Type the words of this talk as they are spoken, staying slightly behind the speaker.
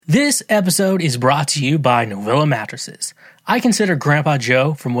This episode is brought to you by Novilla Mattresses. I consider Grandpa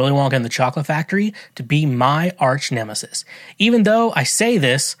Joe from Willy Wonka and the Chocolate Factory to be my arch nemesis. Even though I say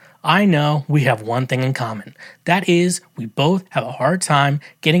this, I know we have one thing in common. That is, we both have a hard time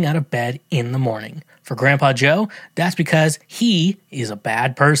getting out of bed in the morning. For Grandpa Joe, that's because he is a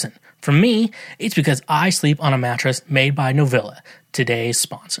bad person. For me, it's because I sleep on a mattress made by Novilla, today's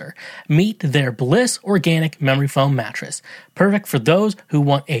sponsor. Meet their Bliss Organic Memory Foam Mattress. Perfect for those who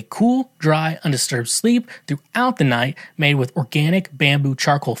want a cool, dry, undisturbed sleep throughout the night, made with organic bamboo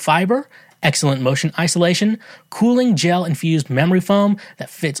charcoal fiber, excellent motion isolation, cooling gel-infused memory foam that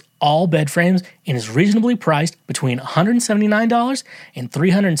fits all bed frames and is reasonably priced between $179 and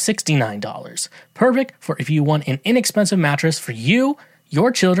 $369. Perfect for if you want an inexpensive mattress for you, your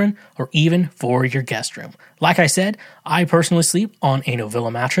children, or even for your guest room. Like I said, I personally sleep on a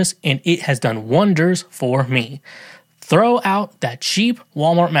Novilla mattress, and it has done wonders for me. Throw out that cheap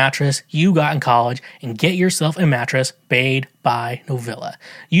Walmart mattress you got in college and get yourself a mattress made by Novilla.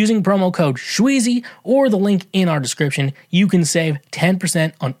 Using promo code SHWEEZY or the link in our description, you can save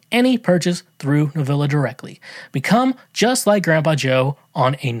 10% on any purchase through Novilla directly. Become just like Grandpa Joe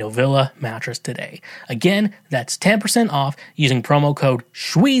on a Novilla mattress today. Again, that's 10% off using promo code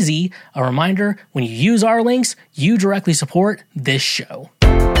SHWEEZY. A reminder, when you use our links, you directly support this show.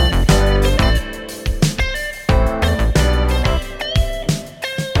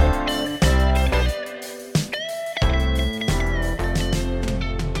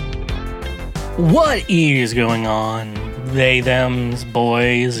 What is going on? They, thems,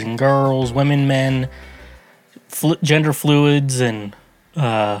 boys and girls, women, men, gender fluids, and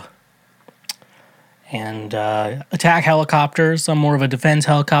attack helicopters. I'm more of a defense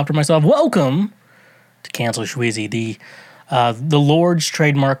helicopter myself. Welcome to Cancel Shweezy, the Lord's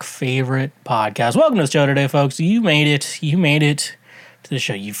trademark favorite podcast. Welcome to the show today, folks. You made it. You made it to the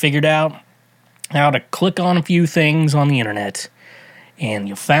show. You figured out how to click on a few things on the internet, and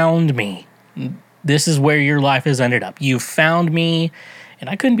you found me. This is where your life has ended up. You found me, and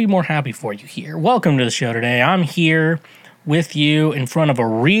I couldn't be more happy for you here. Welcome to the show today. I'm here with you in front of a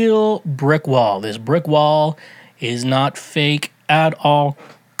real brick wall. This brick wall is not fake at all.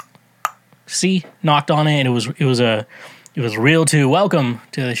 See, knocked on it, and it was real too. Welcome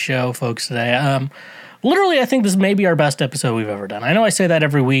to the show, folks, today. Literally, I think this may be our best episode we've ever done. I know I say that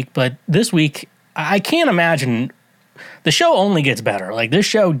every week, but this week, I can't imagine. The show only gets better. Like, this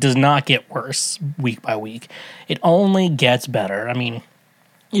show does not get worse week by week. It only gets better. I mean,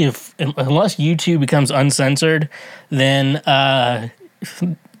 unless YouTube becomes uncensored, then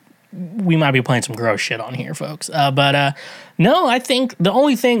we might be playing some gross shit on here, folks. But no, I think the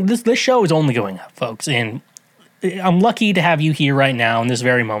only thing, this show is only going up, folks. And I'm lucky to have you here right now in this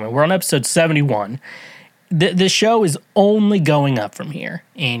very moment. We're on episode 71. The show is only going up from here.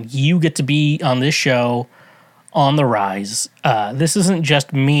 And you get to be on this show on the rise. This isn't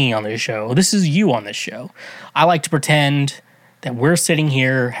just me on this show. This is you on this show. I like to pretend that we're sitting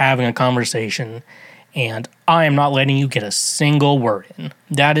here having a conversation, and I am not letting you get a single word in.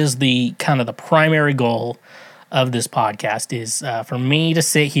 That is the kind of the primary goal of this podcast, is for me to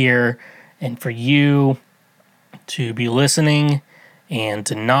sit here and for you to be listening and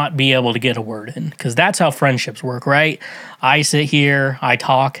to not be able to get a word in. Because that's how friendships work, right? I sit here, I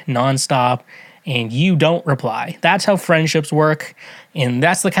talk nonstop, and you don't reply. That's how friendships work, and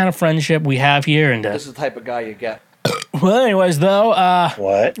that's the kind of friendship we have here. And this is the type of guy you get. Well, anyways, though,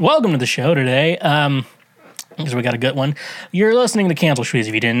 what? Welcome to the show today. Because we got a good one. You're listening to Cancel Shweezy.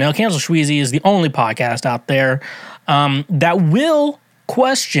 If you didn't know, Cancel Shweezy is the only podcast out there that will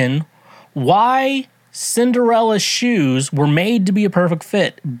question why Cinderella's shoes were made to be a perfect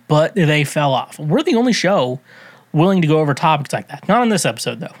fit, but they fell off. We're the only show willing to go over topics like that. Not on this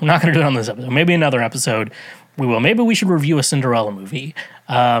episode, though. We're not going to do it on this episode. Maybe another episode we will. Maybe we should review a Cinderella movie.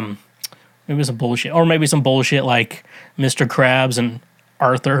 Maybe some bullshit. Or maybe some bullshit like Mr. Krabs and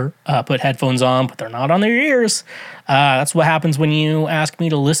Arthur put headphones on, but they're not on their ears. That's what happens when you ask me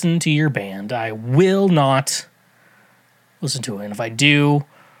to listen to your band. I will not listen to it. And if I do,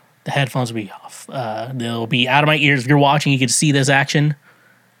 the headphones will be off. They'll be out of my ears. If you're watching, you can see this action.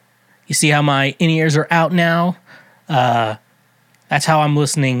 You see how my in-ears are out now? That's how I'm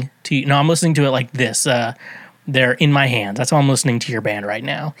listening to you. No, I'm listening to it like this. They're in my hands. That's how I'm listening to your band right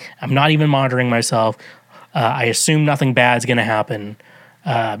now. I'm not even monitoring myself. I assume nothing bad is going to happen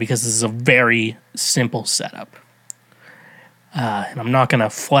because this is a very simple setup. And I'm not going to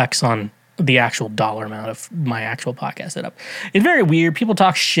flex on the actual dollar amount of my actual podcast setup. It's very weird. People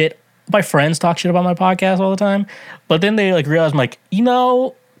talk shit. My friends talk shit about my podcast all the time. But then they realize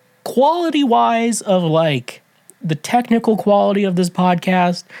I'm quality-wise of the technical quality of this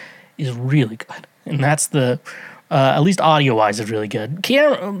podcast is really good. And that's at least audio-wise, is really good.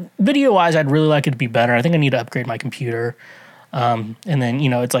 Video-wise, I'd really like it to be better. I think I need to upgrade my computer. And then,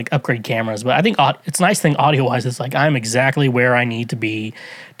 it's like upgrade cameras. But I think it's a nice thing audio-wise. It's like I'm exactly where I need to be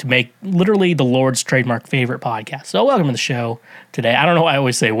to make literally the Lord's trademark favorite podcast. So welcome to the show today. I don't know why I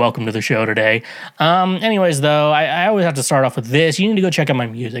always say welcome to the show today. Anyways, though, I always have to start off with this. You need to go check out my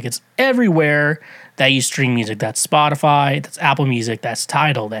music. It's everywhere that you stream music. That's Spotify, that's Apple Music, that's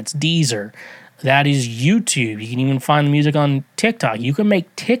Tidal, that's Deezer, that is YouTube. You can even find the music on TikTok. You can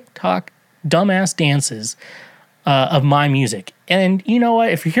make TikTok dumbass dances of my music. And you know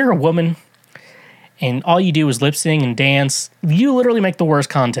what? If you're a woman and all you do is lip sync and dance, you literally make the worst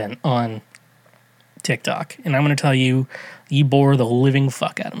content on TikTok. And I'm going to tell you, you bore the living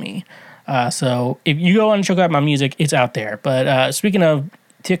fuck out of me. So if you go and check out my music, it's out there. But speaking of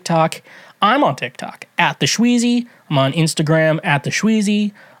TikTok, I'm on TikTok at The Shweezy. I'm on Instagram at The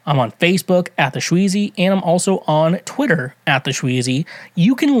Shweezy. I'm on Facebook at The Shweezy, and I'm also on Twitter at The Shweezy.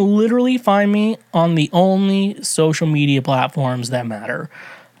 You can literally find me on the only social media platforms that matter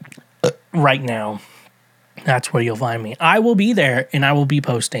right now. That's where you'll find me. I will be there, and I will be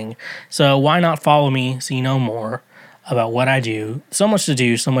posting. So why not follow me so you know more about what I do? So much to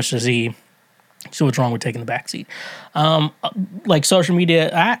do, so much to see. So what's wrong with taking the backseat? Like social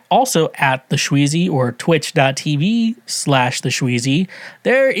media, also at The Shweezy or twitch.tv/The Shweezy.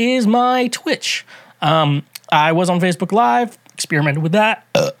 There is my Twitch. I was on Facebook Live, experimented with that.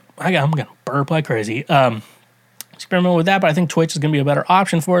 I'm going to burp like crazy. Experimented with that, but I think Twitch is going to be a better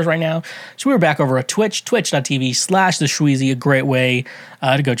option for us right now. So we're back over at Twitch, twitch.tv/The Shweezy, a great way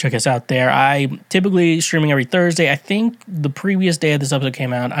to go check us out there. I typically streaming every Thursday. I think the previous day this episode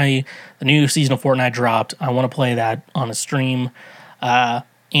came out, the new season of Fortnite dropped. I want to play that on a stream. So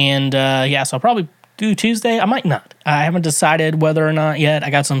I'll probably do Tuesday. I might not. I haven't decided whether or not yet.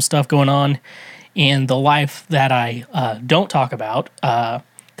 I got some stuff going on in the life that I don't talk about,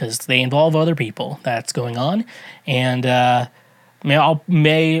 because they involve other people that's going on. And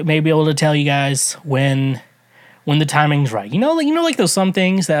may be able to tell you guys when the timing's right. Like those some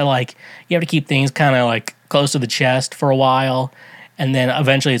things that like you have to keep things kind of like close to the chest for a while, and then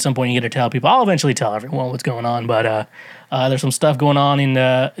eventually at some point you get to tell people. I'll eventually tell everyone what's going on, but there's some stuff going on in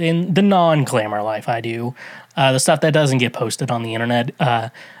the non-glamour life I do. The stuff that doesn't get posted on the internet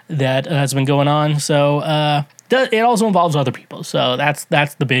that has been going on. So it also involves other people. So that's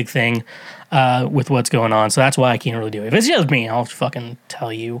the big thing with what's going on. So that's why I can't really do it. If it's just me, I'll fucking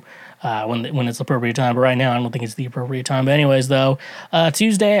tell you when it's the appropriate time. But right now, I don't think it's the appropriate time. But anyways, though,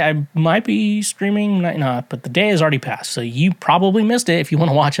 Tuesday, I might be streaming, might not, but the day has already passed. So you probably missed it if you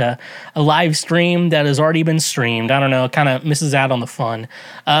want to watch a live stream that has already been streamed. I don't know, it kind of misses out on the fun.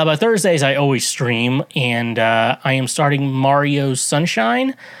 But Thursdays, I always stream, and I am starting Mario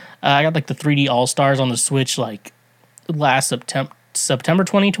Sunshine. I got like the 3D All-Stars on the Switch like last September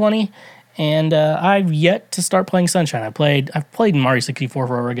 2020, and I've yet to start playing Sunshine. I've played Mario 64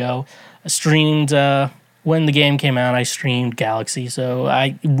 forever ago. I streamed when the game came out. I streamed Galaxy, so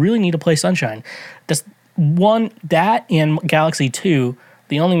I really need to play Sunshine. That and Galaxy 2,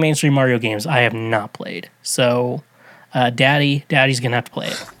 the only mainstream Mario games I have not played. So Daddy's gonna have to play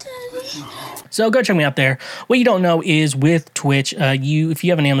it. So go check me out there. What you don't know is with Twitch, if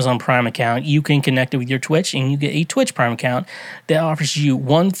you have an Amazon Prime account, you can connect it with your Twitch, and you get a Twitch Prime account that offers you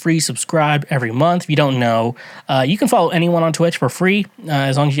one free subscribe every month. If you don't know, you can follow anyone on Twitch for free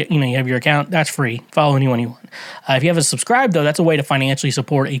as long as you have your account. That's free. Follow anyone you want. If you have a subscribe, though, that's a way to financially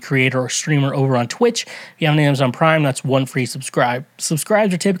support a creator or streamer over on Twitch. If you have an Amazon Prime, that's one free subscribe.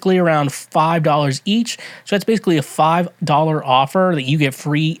 Subscribes are typically around $5 each, so that's basically a $5 offer that you get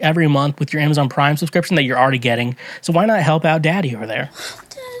free every month with your Amazon Prime subscription that you're already getting. So why not help out Daddy over there?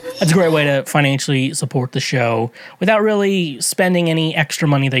 That's a great way to financially support the show without really spending any extra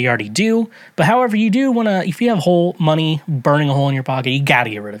money that you already do. But however you do want to, if you have whole money burning a hole in your pocket, you got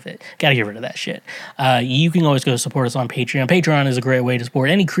to get rid of it. Got to get rid of that shit. You can always go support us on Patreon. Patreon is a great way to support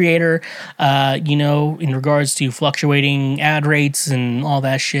any creator, in regards to fluctuating ad rates and all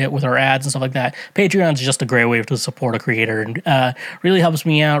that shit with our ads and stuff like that. Patreon is just a great way to support a creator, and really helps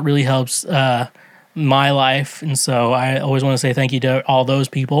me out, really helps my life. And so I always want to say thank you to all those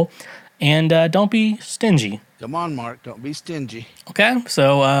people, and don't be stingy. Come on, Mark, don't be stingy. Okay,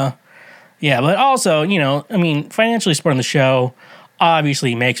 so but also, financially supporting the show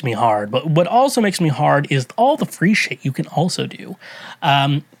obviously makes me hard, but what also makes me hard is all the free shit you can also do.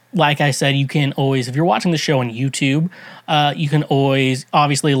 like I said, you can always, if you're watching the show on YouTube, you can always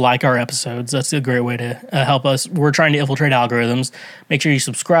obviously like our episodes. That's a great way to help us. We're trying to infiltrate algorithms. Make sure you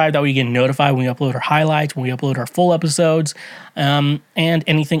subscribe. That way you get notified when we upload our highlights, when we upload our full episodes, and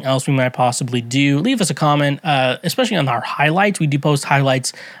anything else we might possibly do. Leave us a comment, especially on our highlights. We do post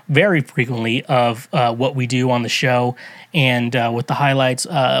highlights very frequently of what we do on the show, and with the highlights,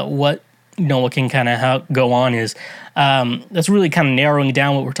 what can kind of go on is that's really kind of narrowing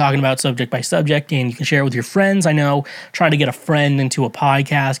down what we're talking about subject by subject, and you can share it with your friends. I know trying to get a friend into a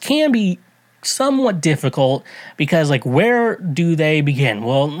podcast can be somewhat difficult because, like, where do they begin?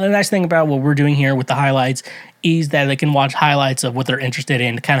 Well, the nice thing about what we're doing here with the highlights is that they can watch highlights of what they're interested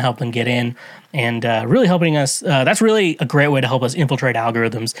in to kind of help them get in, and really helping us. That's really a great way to help us infiltrate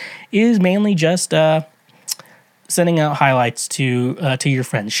algorithms, is mainly just sending out highlights to your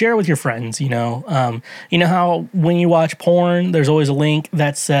friends. Share with your friends. You know how when you watch porn, there's always a link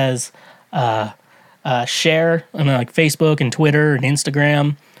that says share on like Facebook and Twitter and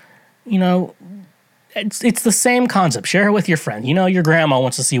Instagram. It's the same concept. Share it with your friend. Your grandma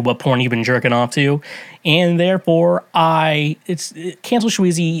wants to see what porn you've been jerking off to, and therefore Cancel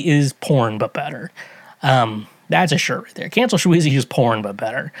Shweezy is porn but better. That's a shirt right there. Cancel Shweezy is porn but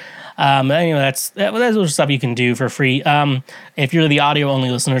better. Anyway, that's stuff you can do for free. If you're the audio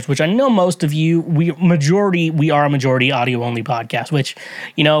only listeners, which I know most of you, we are a majority audio only podcast. Which,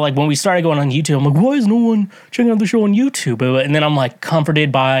 like when we started going on YouTube, I'm like, why is no one checking out the show on YouTube? And then I'm like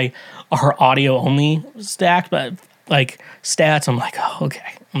comforted by our audio only stack, but like stats, I'm like, oh,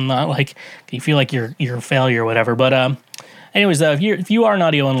 okay. I'm not like, you feel like you're a failure or whatever. But anyways, though, if you are an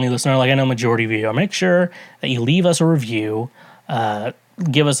audio only listener, like I know majority of you are, make sure that you leave us a review.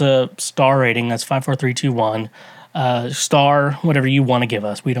 Give us a star rating. That's 5, 4, 3, 2, 1. Star, whatever you want to give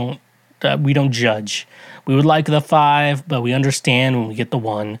us. We don't judge. We would like the 5, but we understand when we get the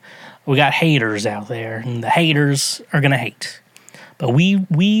 1. We got haters out there, and the haters are gonna hate. But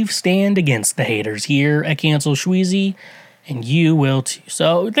we stand against the haters here at Cancel Shweezy, and you will too.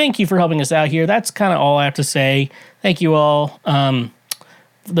 So thank you for helping us out here. That's kind of all I have to say. Thank you all. For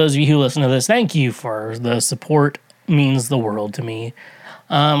those of you who listen to this, thank you for the support. Means the world to me.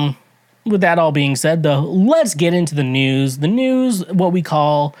 With that all being said, though, let's get into the news. The news, what we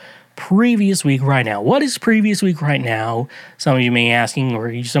call previous week right now. What is previous week right now? Some of you may be asking,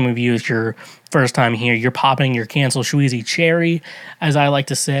 or some of you, it's your first time here, you're popping your Cancel Shweezy cherry, as I like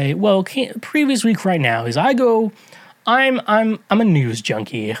to say. Well, previous week right now is I'm a news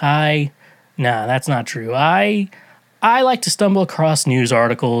junkie. Nah, that's not true. I like to stumble across news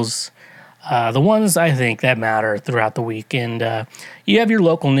articles. The ones I think that matter throughout the week. And you have your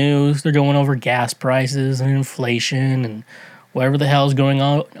local news. They're going over gas prices and inflation and whatever the hell is going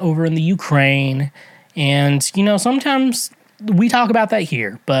on over in the Ukraine. And, sometimes we talk about that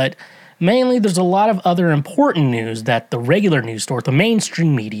here. But mainly there's a lot of other important news that the regular news store, the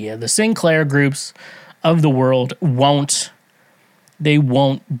mainstream media, the Sinclair groups of the world won't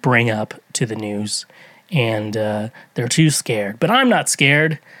bring up to the news. And they're too scared. But I'm not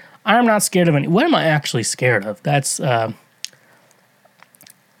scared. I'm not scared of any. What am I actually scared of? That's and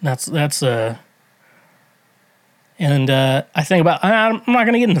I think about. I'm not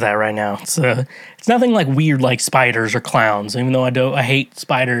going to get into that right now. It's nothing like weird like spiders or clowns. Even though I hate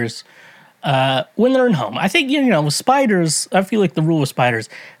spiders when they're in home. I think with spiders. I feel like the rule with spiders: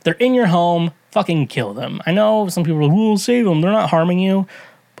 if they're in your home, fucking kill them. I know some people are like, "We'll save them. They're not harming you,"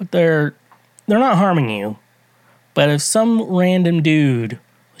 but they're not harming you. But if some random dude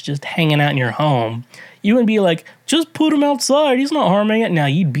just hanging out in your home, you wouldn't be like, just put him outside, he's not harming it. Now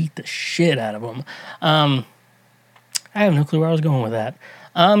you'd beat the shit out of him. I have no clue where I was going with that.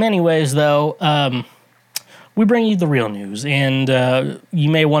 Anyways, though, we bring you the real news, and you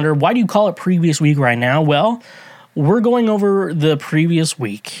may wonder, why do you call it previous week right now? Well, we're going over the previous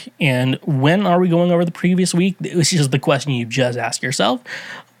week, and when are we going over the previous week? This is the question you just asked yourself.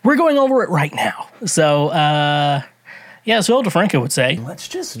 We're going over it right now. So, yeah, so DeFranco would say, let's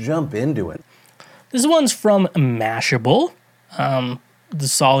just jump into it. This one's from Mashable, the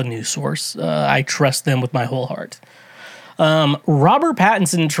solid news source. I trust them with my whole heart. Robert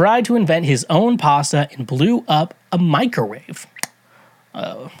Pattinson tried to invent his own pasta and blew up a microwave.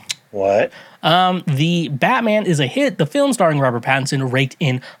 What? The Batman is a hit. The film starring Robert Pattinson raked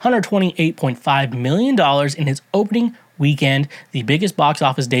in $128.5 million in its opening weekend, the biggest box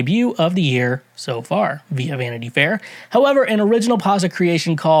office debut of the year so far, via Vanity Fair. However, an original pasta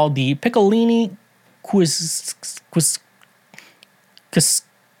creation called the Piccolini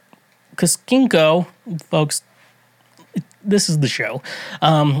Cuscinco, folks, this is the show,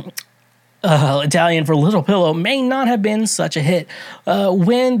 Italian for Little Pillow may not have been such a hit.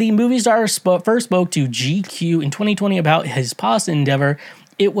 When the movie star first spoke to GQ in 2020 about his pasta endeavor,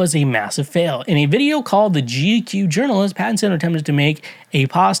 it was a massive fail. In a video called The GQ Journalist, Pattinson attempted to make a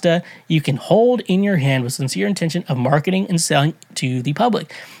pasta you can hold in your hand with sincere intention of marketing and selling to the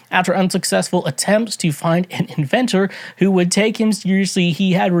public. After unsuccessful attempts to find an inventor who would take him seriously,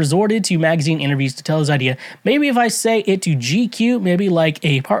 he had resorted to magazine interviews to tell his idea. Maybe if I say it to GQ, maybe like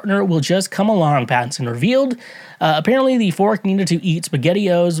a partner will just come along, Pattinson revealed. Apparently, the fork needed to eat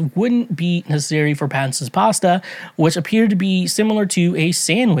SpaghettiOs wouldn't be necessary for Pattinson's pasta, which appeared to be similar to a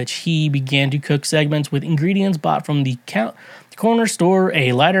sandwich. He began to cook segments with ingredients bought from the corner store,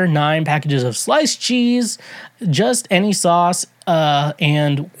 a lighter 9 packages of sliced cheese, just any sauce,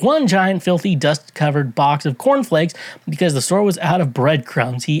 and one giant filthy dust-covered box of cornflakes because the store was out of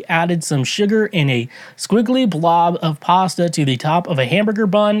breadcrumbs. He added some sugar in a squiggly blob of pasta to the top of a hamburger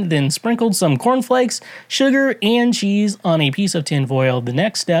bun, then sprinkled some cornflakes, sugar, and cheese on a piece of tin foil. The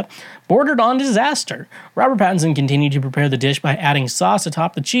next step bordered on disaster. Robert Pattinson continued to prepare the dish by adding sauce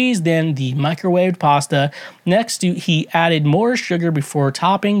atop the cheese, then the microwaved pasta. Next, he added more sugar before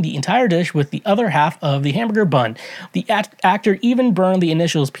topping the entire dish with the other half of the hamburger bun. The actor even burned the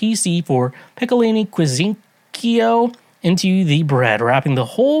initials PC for Piccolini Quizincio into the bread, wrapping the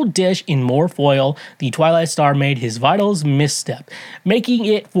whole dish in more foil. The Twilight star made his vitals misstep, making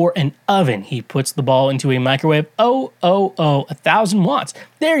it for an oven. He puts the ball into a microwave. 1,000 watts.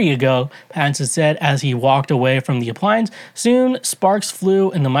 There you go, Pattinson said as he walked away from the appliance. Soon, sparks flew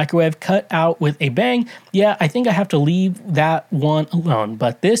and the microwave cut out with a bang. Yeah, I think I have to leave that one alone,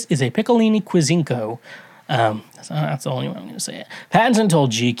 but this is a Piccolini Quizinco. That's the only way I'm going to say it. Pattinson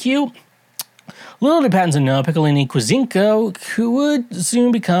told GQ, little did Pattinson know Piccolini Quizinco would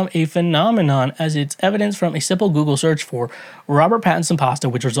soon become a phenomenon, as it's evidence from a simple Google search for Robert Pattinson pasta,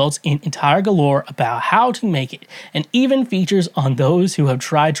 which results in entire galore about how to make it, and even features on those who have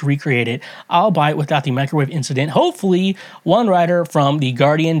tried to recreate it, albeit without the microwave incident. Hopefully, one writer from The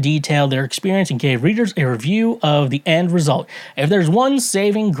Guardian detailed their experience and gave readers a review of the end result. If there's one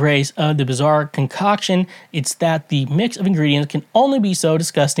saving grace of the bizarre concoction, it's that the mix of ingredients can only be so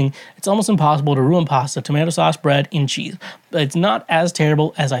disgusting, it's almost impossible to ruin pasta, tomato sauce, bread, and cheese. But it's not as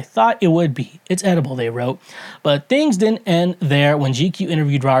terrible as I thought it would be. It's edible, they wrote. But things didn't end there. When GQ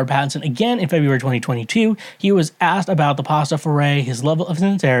interviewed Robert Pattinson again in February 2022, he was asked about the pasta foray, his level of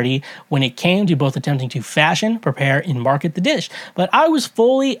sincerity when it came to both attempting to fashion, prepare, and market the dish. But I was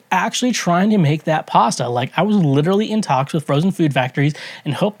fully actually trying to make that pasta. Like, I was literally in talks with frozen food factories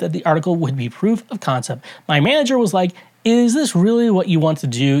and hoped that the article would be proof of concept. My manager was like, is this really what you want to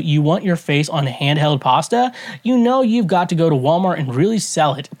do? You want your face on handheld pasta? You know you've got to go to Walmart and really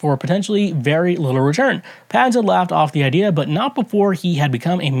sell it for potentially very little return. Pattinson laughed off the idea, but not before he had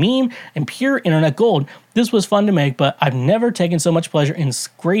become a meme and pure internet gold. This was fun to make, but I've never taken so much pleasure in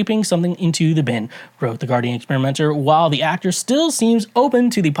scraping something into the bin, wrote The Guardian experimenter. While the actor still seems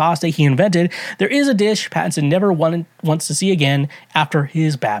open to the pasta he invented, there is a dish Pattinson never wants to see again after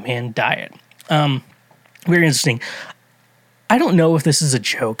his Batman diet. Very interesting. I don't know if this is a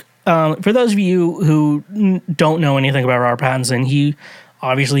joke. For those of you who don't know anything about Robert Pattinson, he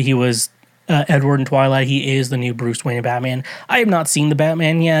was Edward in Twilight. He is the new Bruce Wayne Batman. I have not seen the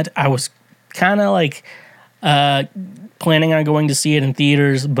Batman yet. I was kind of like planning on going to see it in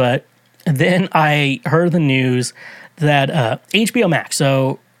theaters, but then I heard the news that HBO Max.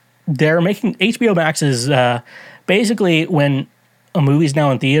 So they're making HBO Max is basically when a movie's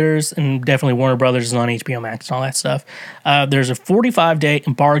now in theaters, and definitely Warner Brothers is on HBO Max and all that stuff. There's a 45-day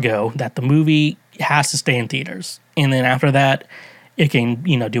embargo that the movie has to stay in theaters, and then after that, it can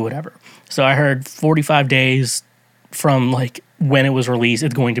do whatever. So I heard 45 days from like when it was released,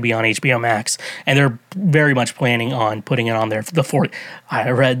 it's going to be on HBO Max, and they're very much planning on putting it on there.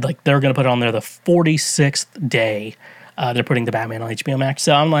 I read like they're going to put it on there the 46th day. They're putting the Batman on HBO Max.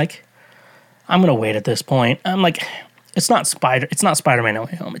 So I'm like, I'm going to wait at this point. I'm like, It's not Spider-Man No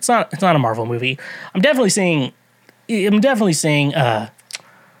Way Home. It's not a Marvel movie. I'm definitely seeing the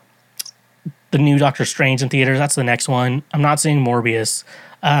new Doctor Strange in theaters. That's the next one. I'm not seeing Morbius.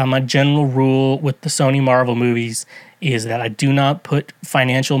 My general rule with the Sony Marvel movies is that I do not put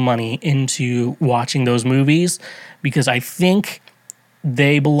financial money into watching those movies because I think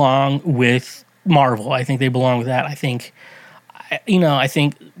they belong with Marvel. I think they belong with that. I think when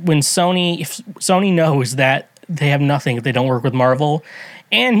if Sony knows that they have nothing if they don't work with Marvel.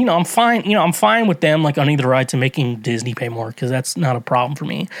 And, I'm fine with them, like, owning the right to making Disney pay more, because that's not a problem for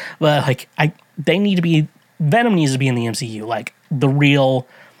me. But, like, Venom needs to be in the MCU, like, the real,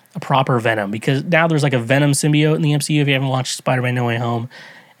 proper Venom, because now there's, like, a Venom symbiote in the MCU if you haven't watched Spider-Man No Way Home.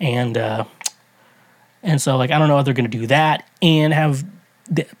 And so, like, I don't know if they're going to do that and have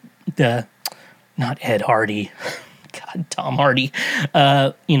the not Ed Hardy, God, Tom Hardy,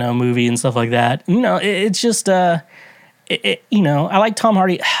 movie and stuff like that. It's just, I like Tom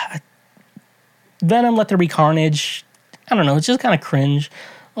Hardy. Venom, Let There Be Carnage. I don't know. It's just kind of cringe.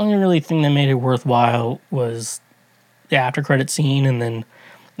 The only really thing that made it worthwhile was the after credit scene, and then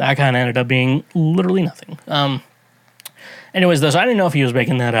that kind of ended up being literally nothing. Anyways, though, so I didn't know if he was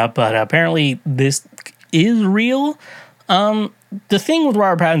making that up, but apparently this is real. The thing with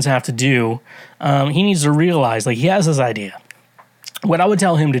Robert Pattinson have to do, he needs to realize, like, he has this idea. What I would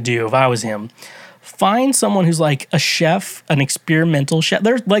tell him to do if I was him, find someone who's like a chef, an experimental chef.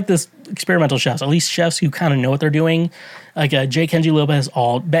 There's like this experimental chefs, at least chefs who kind of know what they're doing. Like J. Kenji Lopez,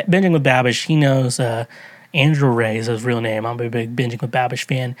 Binging with Babish, he knows Andrew Ray is his real name. I'm a big Binging with Babish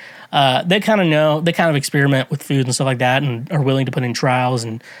fan. They kind of know, they kind of experiment with food and stuff like that and are willing to put in trial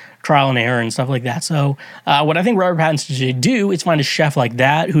and error and stuff like that. So what I think Robert Pattinson should do is find a chef like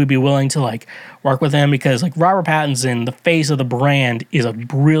that who would be willing to like work with him, because like Robert Pattinson, the face of the brand, is a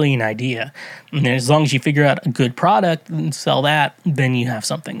brilliant idea. And as long as you figure out a good product and sell that, then you have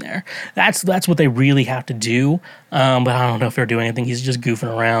something there. That's what they really have to do. But I don't know if they're doing anything. He's just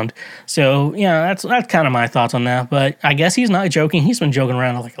goofing around. So yeah, that's kind of my thoughts on that. But I guess he's not joking. He's been joking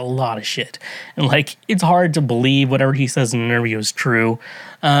around like a lot of shit, and like it's hard to believe whatever he says in an interview is true.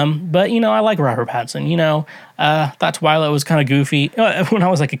 But I like Robert Pattinson. Thought Twilight was kind of goofy. When I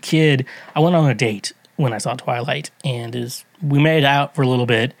was like a kid, I went on a date when I saw Twilight, and we made out for a little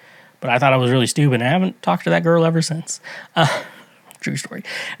bit, but I thought I was really stupid, and I haven't talked to that girl ever since. True story.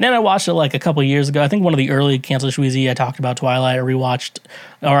 And then I watched it like a couple of years ago. I think one of the early Cancel Shweezy, I talked about Twilight. I rewatched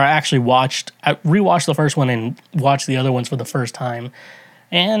the first one and watched the other ones for the first time.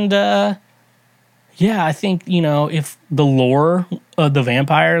 And yeah, I think, if the lore of the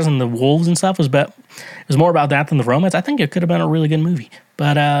vampires and the wolves and stuff was more about that than the romance, I think it could have been a really good movie.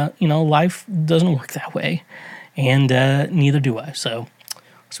 But, life doesn't work that way, and neither do I. So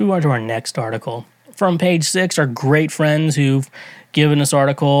let's move on to our next article. From Page 6, our great friends who've given us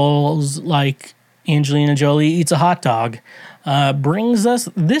articles like Angelina Jolie Eats a Hot Dog, brings us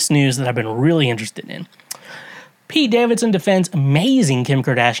this news that I've been really interested in. Pete Davidson defends amazing Kim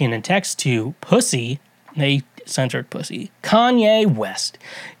Kardashian in text to Pussy. They censored Pussy. Kanye West.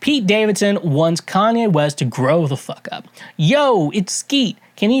 Pete Davidson wants Kanye West to grow the fuck up. Yo, it's Skeet.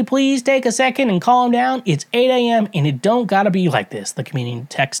 Can you please take a second and calm down? It's 8 a.m. and it don't gotta be like this, the comedian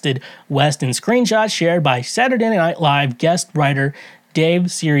texted West in screenshots shared by Saturday Night Live guest writer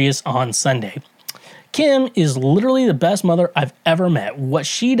Dave Sirius on Sunday. Kim is literally the best mother I've ever met. What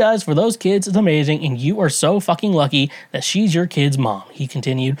she does for those kids is amazing, and you are so fucking lucky that she's your kid's mom, he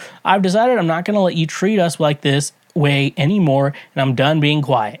continued. I've decided I'm not going to let you treat us like this way anymore, and I'm done being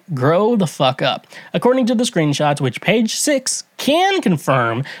quiet. Grow the fuck up. According to the screenshots, which Page 6 can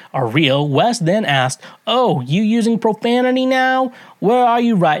confirm are real, West then asked, "Oh, you using profanity now? Where are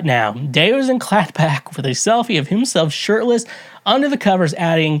you right now?" Davidson clapped back with a selfie of himself shirtless under the covers,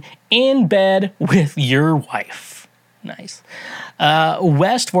 adding, "In bed with your wife." Nice.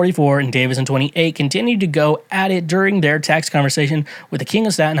 West, 44, and Davidson, 28, continued to go at it during their text conversation with the King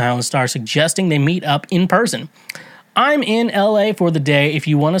of Staten Island star, suggesting they meet up in person. "I'm in LA for the day if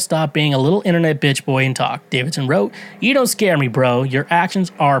you want to stop being a little internet bitch boy and talk," Davidson wrote. "You don't scare me, bro. Your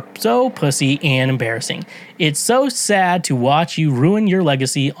actions are so pussy and embarrassing. It's so sad to watch you ruin your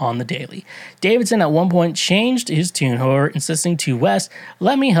legacy on the daily." Davidson at one point changed his tune, however, insisting to West,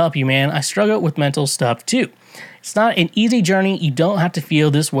 "Let me help you, man. I struggle with mental stuff too. It's not an easy journey. You don't have to feel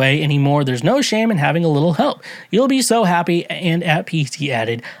this way anymore. There's no shame in having a little help. You'll be so happy and at peace," he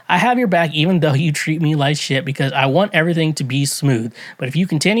added. "I have your back even though you treat me like shit because I want everything to be smooth. But if you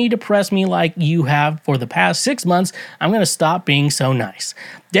continue to press me like you have for the past 6 months, I'm going to stop being so nice."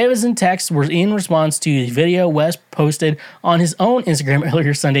 Davidson's texts were in response to the video West posted on his own Instagram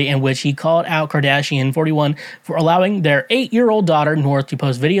earlier Sunday, in which he called out Kardashian 41 for allowing their 8-year-old daughter North to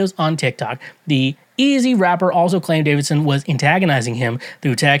post videos on TikTok. The Easy rapper also claimed Davidson was antagonizing him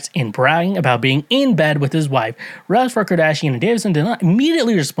through text and bragging about being in bed with his wife. Refs for Kardashian and Davidson did not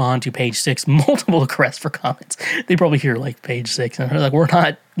immediately respond to Page 6 multiple requests for comments. They probably hear like Page 6 and they're like, we're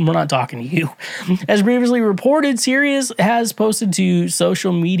not talking to you. As previously reported, Sirius has posted to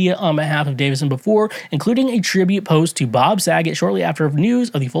social media on behalf of Davidson before, including a tribute post to Bob Saget shortly after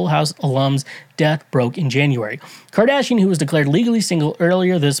news of the Full House alum's death broke in January. Kardashian, who was declared legally single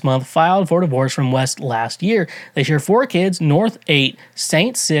earlier this month, filed for divorce from West last year. They share 4 kids: North 8,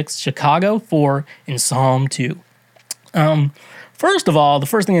 Saint 6, Chicago 4, and Psalm 2. First of all, the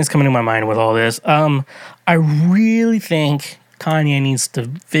first thing that's coming to my mind with all this, I really think Kanye needs to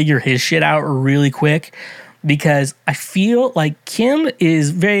figure his shit out really quick, because I feel like Kim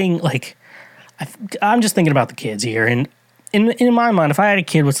is very, like, I'm just thinking about the kids here. And in my mind, if I had a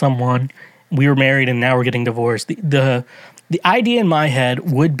kid with someone, we were married and now we're getting divorced, the idea in my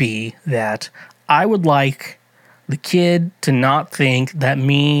head would be that I would like the kid to not think that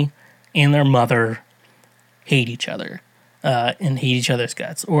me and their mother hate each other. And hate each other's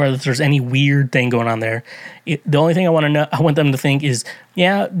guts, or if there's any weird thing going on there. The only thing I want them to think is,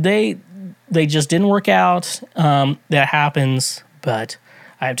 yeah, they just didn't work out. That happens, but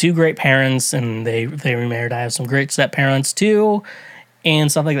I have two great parents, and they remarried. I have some great step parents too,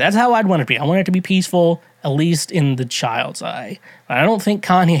 and stuff like that. That's how I'd want it to be. I want it to be peaceful, at least in the child's eye. But I don't think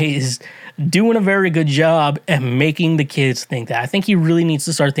Kanye is doing a very good job at making the kids think that. I think he really needs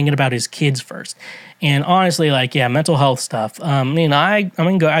to start thinking about his kids first. And honestly, like, yeah, mental health stuff. I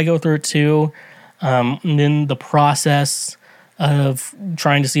go through it too. And then the process of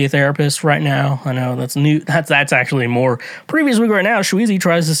trying to see a therapist right now. I know that's new. That's actually more previous week right now. Shweezy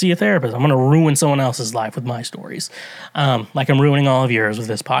tries to see a therapist. I'm going to ruin someone else's life with my stories. Like I'm ruining all of yours with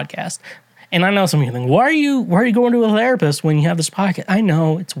this podcast. And I know some of you think, why are you going to a therapist when you have this podcast? I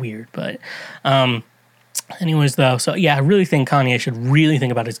know it's weird, but anyways, though. So yeah, I really think Kanye should really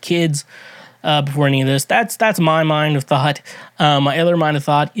think about his kids before any of this. That's my mind of thought. My other mind of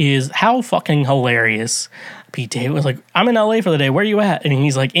thought is how fucking hilarious Pete Davidson was like, I'm in LA for the day. Where are you at? And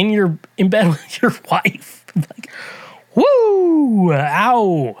he's like, in bed with your wife. I'm like, woo,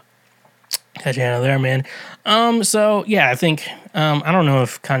 ow. Catch you out of there, man. So yeah, I think I don't know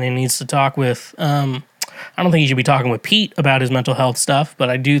if Kanye needs to talk with. I don't think he should be talking with Pete about his mental health stuff, but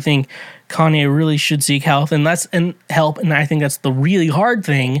I do think Kanye really should seek help, and help. And I think that's the really hard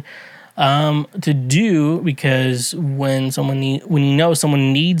thing to do, because when you know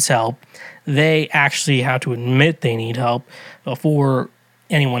someone needs help, they actually have to admit they need help before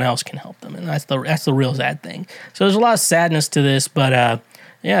anyone else can help them, and that's the real sad thing. So there's a lot of sadness to this, but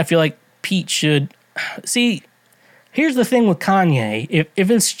yeah, I feel like Pete should see. Here's the thing with Kanye: if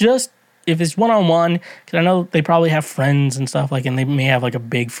it's one-on-one, because I know they probably have friends and stuff, like, and they may have like a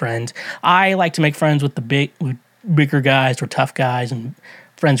big friend. I like to make friends with with bigger guys or tough guys, and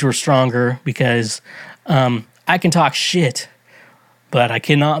friends who are stronger, because I can talk shit, but I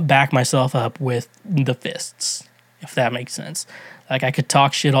cannot back myself up with the fists, if that makes sense. Like, I could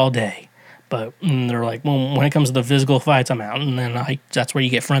talk shit all day, but they're like, well, when it comes to the physical fights, I'm out, and then that's where you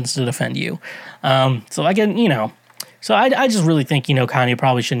get friends to defend you. So I can, so I just really think, Kanye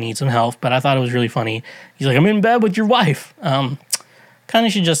probably should need some help, but I thought it was really funny. He's like, I'm in bed with your wife. Kanye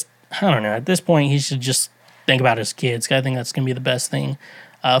should just, I don't know, at this point, he should just think about his kids. I think that's going to be the best thing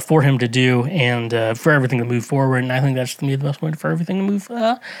for him to do, and for everything to move forward. And I think that's going to be the best way for everything to move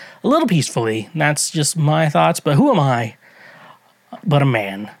a little peacefully. And that's just my thoughts. But who am I but a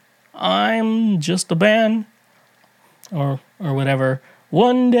man? I'm just a man, or whatever.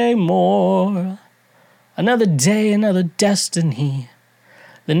 One day more, another day, another destiny.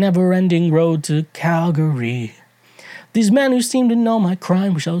 The never-ending road to Calgary. These men who seem to know my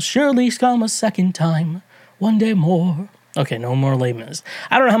crime shall surely come a second time. One day more. Okay, no more Les Mis.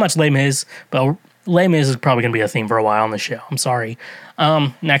 I don't know how much Les Mis, but Les Mis is probably going to be a theme for a while on the show. I'm sorry.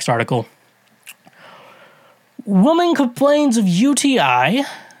 Next article. Woman complains of UTI.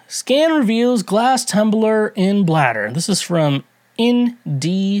 Scan reveals glass tumbler in bladder. This is from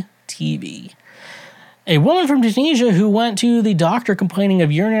NDTV. A woman from Tunisia who went to the doctor complaining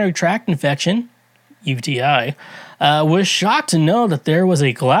of urinary tract infection, UTI, was shocked to know that there was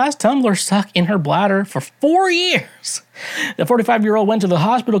a glass tumbler stuck in her bladder for 4 years. The 45-year-old went to the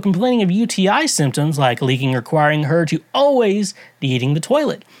hospital complaining of UTI symptoms like leaking, requiring her to always be eating the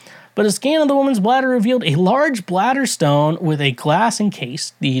toilet. But a scan of the woman's bladder revealed a large bladder stone with a glass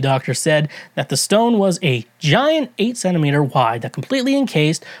encased. The doctor said that the stone was a giant 8-centimeter wide that completely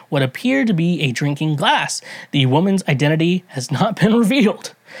encased what appeared to be a drinking glass. The woman's identity has not been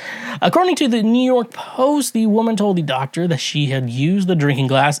revealed. According to the New York Post, the woman told the doctor that she had used the drinking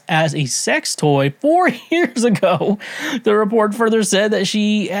glass as a sex toy 4 years ago. The report further said that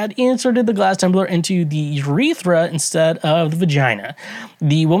she had inserted the glass tumbler into the urethra instead of the vagina.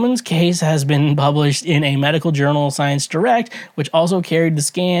 The woman's case has been published in a medical journal, Science Direct, which also carried the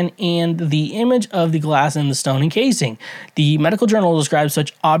scan and the image of the glass in the stone encasing. The medical journal describes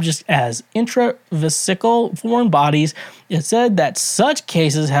such objects as intravesical foreign bodies. It said that such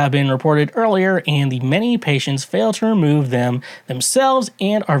cases have been reported earlier, and the many patients fail to remove them themselves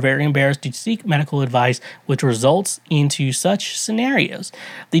and are very embarrassed to seek medical advice, which results into such scenarios.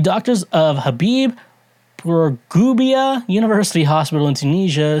 The doctors of Habib Bourguiba University Hospital in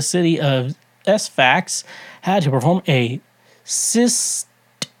Tunisia, city of Sfax, had to perform a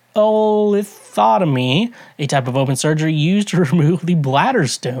cystolithotomy, a type of open surgery used to remove the bladder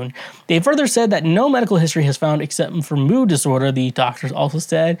stone. They further said that no medical history has found except for mood disorder. The doctors also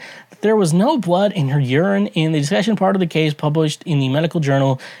said that there was no blood in her urine. In the discussion part of the case published in the medical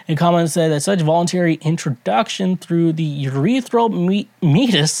journal, a comment said that such voluntary introduction through the urethral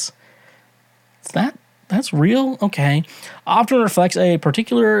meatus, that's real? Okay. Often reflects a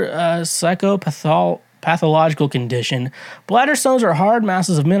particular psychopathological condition. Bladder stones are hard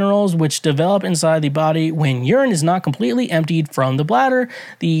masses of minerals which develop inside the body when urine is not completely emptied from the bladder.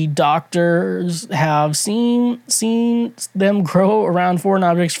 The doctors have seen them grow around foreign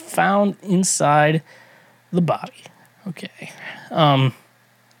objects found inside the body. Okay. Trying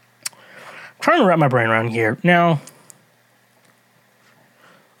to wrap my brain around here. Now,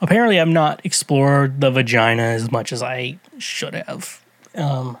 apparently I've not explored the vagina as much as I should have.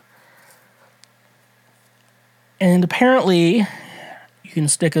 And apparently, you can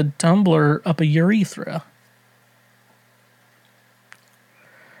stick a tumbler up a urethra.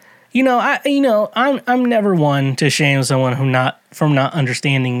 I'm never one to shame someone from not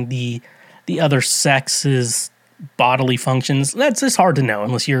understanding the other sex's bodily functions. That's just hard to know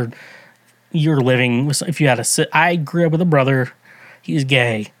unless you're living with. If you had I grew up with a brother. He's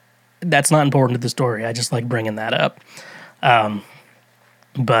gay. That's not important to the story. I just like bringing that up. Apparently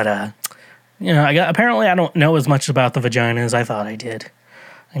I don't know as much about the vagina as I thought I did.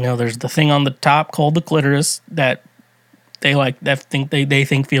 I know there's the thing on the top called the clitoris that they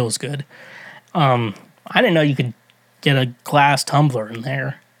think feels good. I didn't know you could get a glass tumbler in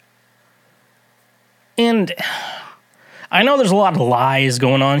there. And I know there's a lot of lies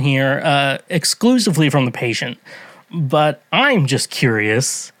going on here, exclusively from the patient. But I'm just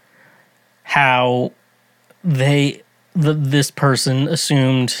curious how this person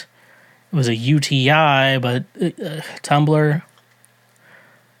assumed it was a UTI, but Tumblr.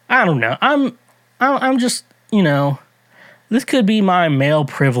 I don't know. I'm just, this could be my male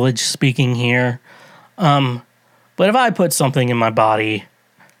privilege speaking here. But if I put something in my body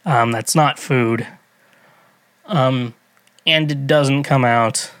that's not food, and it doesn't come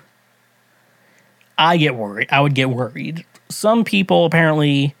out, I get worried. I would get worried. Some people,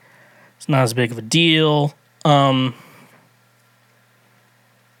 apparently, it's not as big of a deal. How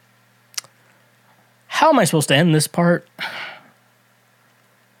am I supposed to end this part?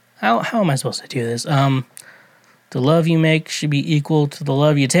 How am I supposed to do this? The love you make should be equal to the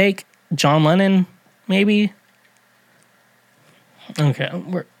love you take. John Lennon, maybe? Okay.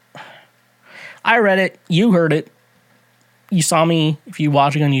 I read it. You heard it. You saw me, if you're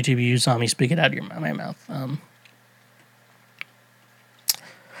watching on YouTube, you saw me speak it out of my mouth.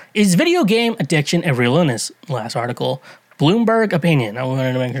 Is video game addiction a real illness? Last article. Bloomberg opinion. I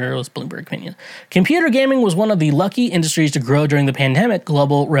wanted to make sure it was Bloomberg opinion. Computer gaming was one of the lucky industries to grow during the pandemic.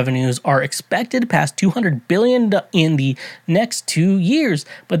 Global revenues are expected to pass $200 billion in the next 2 years,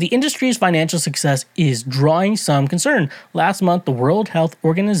 but the industry's financial success is drawing some concern. Last month, the World Health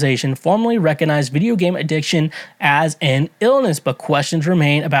Organization formally recognized video game addiction as an illness, but questions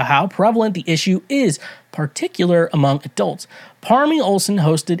remain about how prevalent the issue is, particular among adults. Parmy Olsen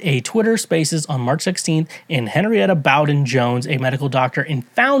hosted a Twitter Spaces on March 16th, and Henrietta Bowden-Jones, a medical doctor and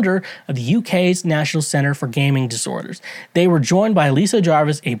founder of the UK's National Centre for Gaming Disorders. They were joined by Lisa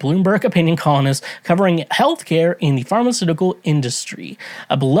Jarvis, a Bloomberg opinion columnist covering healthcare in the pharmaceutical industry.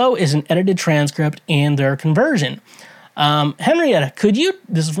 Below is an edited transcript and their conversion. Henrietta,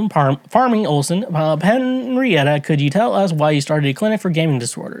 this is from Parmy Olsen. Henrietta, could you tell us why you started a clinic for gaming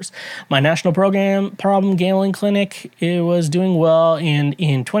disorders? My national problem gambling clinic, it was doing well, and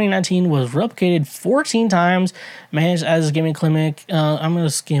in 2019 was replicated 14 times, managed as a gaming clinic. I'm going to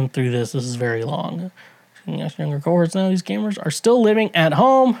skim through this. This is very long. Younger cohorts now, these gamers are still living at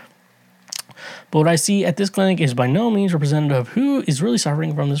home. But what I see at this clinic is by no means representative of who is really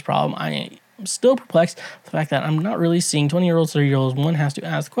suffering from this problem. I'm still perplexed with the fact that I'm not really seeing 20-year-olds, 30-year-olds. One has to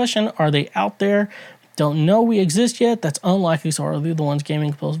ask the question, are they out there? Don't know we exist yet? That's unlikely. So are they the ones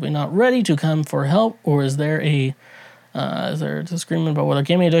gaming supposedly not ready to come for help? Or is there a disagreement about whether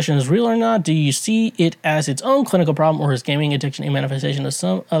gaming addiction is real or not? Do you see it as its own clinical problem, or is gaming addiction a manifestation of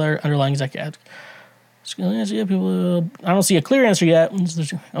some other underlying psychiatric? I don't see a clear answer yet.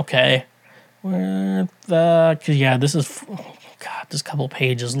 Okay. This is... God, this couple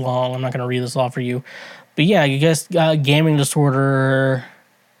pages long. I'm not going to read this all for you. But yeah, I guess gaming disorder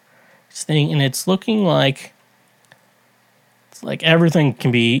thing, and it's looking like everything can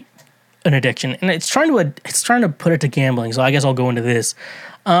be an addiction, and it's trying to put it to gambling. So I guess I'll go into this.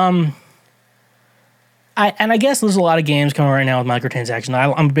 I guess there's a lot of games coming right now with microtransactions.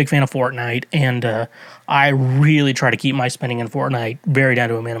 I'm a big fan of Fortnite, and I really try to keep my spending in Fortnite very down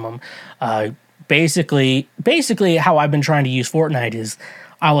to a minimum. Basically, how I've been trying to use Fortnite is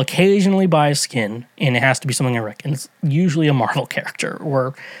I'll occasionally buy a skin, and it has to be something I reckon. It's usually a Marvel character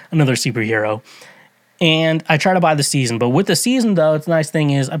or another superhero. And I try to buy the season, but with the season though, the nice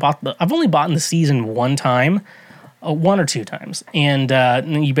thing is I've only bought in the season one time, one or two times, and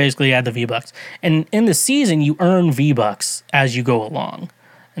then you basically add the V-Bucks. And in the season, you earn V-Bucks as you go along.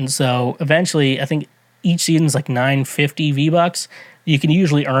 And so eventually, I think each season is like 950 V-Bucks. You can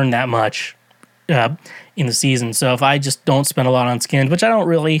usually earn that much in the season. So if I just don't spend a lot on skins, which I don't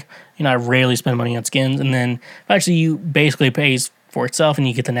really, I rarely spend money on skins, and then actually you basically pays for itself and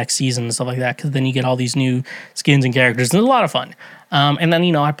you get the next season and stuff like that, because then you get all these new skins and characters, and it's a lot of fun. And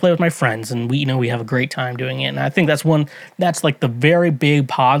then, I play with my friends, and we have a great time doing it. And I think that's like the very big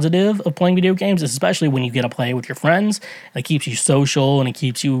positive of playing video games, especially when you get to play with your friends. It keeps you social and it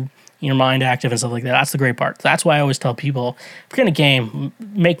keeps your mind active and stuff like that. That's the great part. That's why I always tell people, if you're in a game,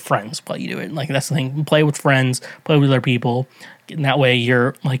 make friends while you do it. Like, that's the thing. Play with friends, play with other people. And that way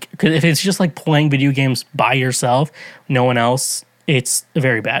you're like, because if it's just like playing video games by yourself, no one else, it's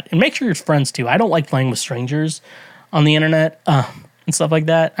very bad. And make sure you're friends too. I don't like playing with strangers on the internet and stuff like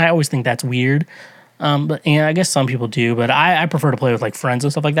that. I always think that's weird. But I guess some people do, but I prefer to play with like friends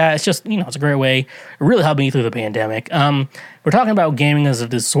and stuff like that. It's just, it's a great way. It really helped me through the pandemic. We're talking about gaming as a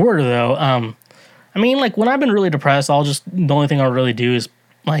disorder though. Like when I've been really depressed, the only thing I'll really do is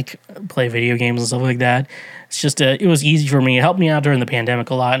like play video games and stuff like that. It's just, it was easy for me. It helped me out during the pandemic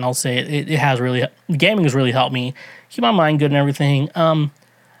a lot. And I'll say it has really, gaming has really helped me keep my mind good and everything.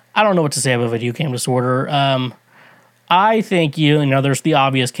 I don't know what to say about video game disorder. I think, there's the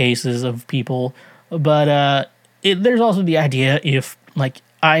obvious cases of people, but there's also the idea if, like,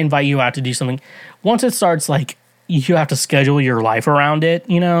 I invite you out to do something, once it starts, like, you have to schedule your life around it,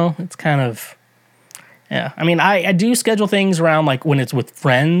 it's kind of, yeah. I do schedule things around, like, when it's with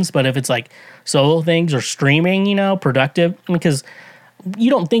friends, but if it's, like, solo things or streaming, productive, because you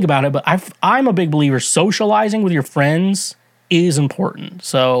don't think about it, but I'm a big believer socializing with your friends is important.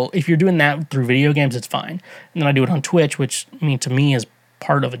 So if you're doing that through video games, it's fine. And then I do it on Twitch, which to me is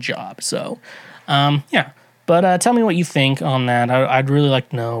part of a job. So yeah. But tell me what you think on that. I'd really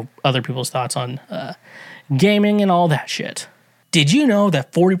like to know other people's thoughts on gaming and all that shit. Did you know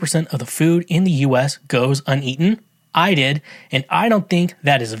that 40% of the food in the US goes uneaten? I did, and I don't think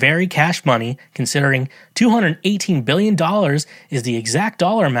that is very cash money, considering $218 billion is the exact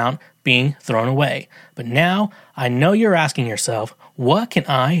dollar amount being thrown away. But now, I know you're asking yourself, what can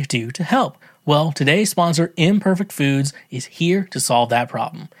I do to help? Well, today's sponsor, Imperfect Foods, is here to solve that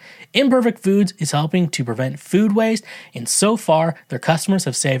problem. Imperfect Foods is helping to prevent food waste, and so far, their customers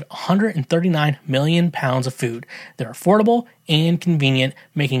have saved 139 million pounds of food. They're affordable and convenient,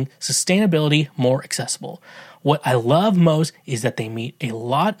 making sustainability more accessible. What I love most is that they meet a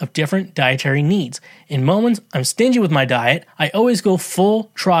lot of different dietary needs. In moments I'm stingy with my diet, I always go full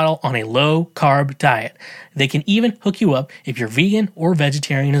throttle on a low-carb diet. They can even hook you up if you're vegan or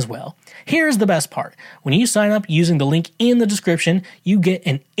vegetarian as well. Here's the best part. When you sign up using the link in the description, you get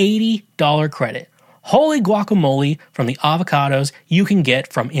an $80 credit. Holy guacamole from the avocados you can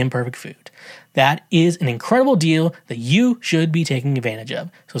get from Imperfect Food. That is an incredible deal that you should be taking advantage of.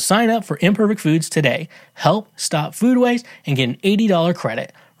 So sign up for Imperfect Foods today. Help stop food waste and get an $80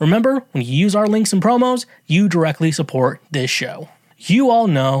 credit. Remember, when you use our links and promos, you directly support this show. You all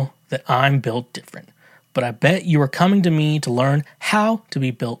know that I'm built different, but I bet you are coming to me to learn how to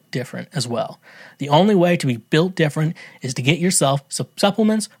be built different as well. The only way to be built different is to get yourself some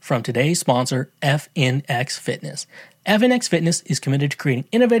supplements from today's sponsor, FNX Fitness. FNX Fitness is committed to creating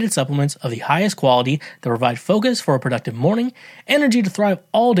innovative supplements of the highest quality that provide focus for a productive morning, energy to thrive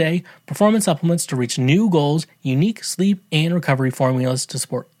all day, performance supplements to reach new goals, unique sleep and recovery formulas to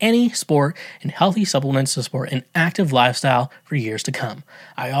support any sport, and healthy supplements to support an active lifestyle for years to come.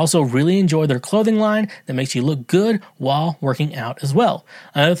 I also really enjoy their clothing line that makes you look good while working out as well.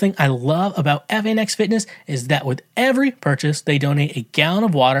 Another thing I love about FNX Fitness is that with every purchase, they donate a gallon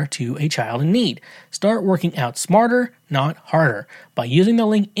of water to a child in need. Start working out smarter, not harder. By using the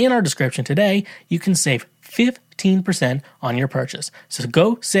link in our description today, you can save 15% on your purchase. So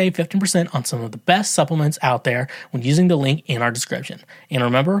go save 15% on some of the best supplements out there when using the link in our description. And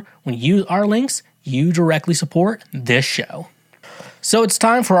remember, when you use our links, you directly support this show. So it's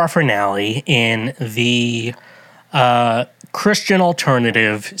time for our finale in the Christian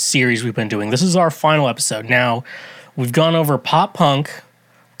alternative series we've been doing. This is our final episode. Now, we've gone over pop punk,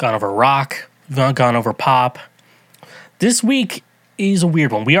 gone over rock, gone over pop. This week is a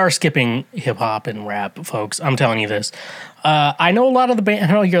weird one. We are skipping hip hop and rap, folks. I'm telling you this. I know a lot of the band.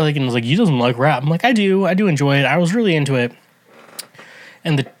 I know you're like, you doesn't like rap. I'm like, I do enjoy it. I was really into it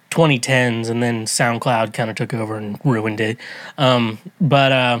in the 2010s, and then SoundCloud kind of took over and ruined it. No,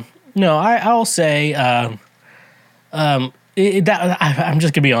 I'll say I'm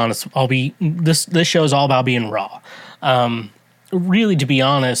just gonna be honest. This show is all about being raw. Really, to be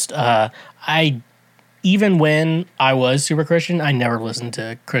honest, even when I was super Christian, I never listened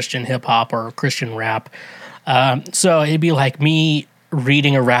to Christian hip hop or Christian rap. So it'd be like me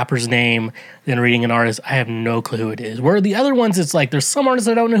reading a rapper's name, then reading an artist. I have no clue who it is. Where the other ones, it's like there's some artists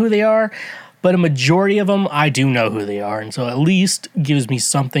I don't know who they are, but a majority of them I do know who they are, and so at least gives me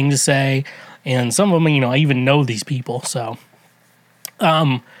something to say. And some of them, I even know these people. So,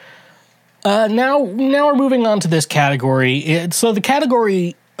 now we're moving on to this category. So the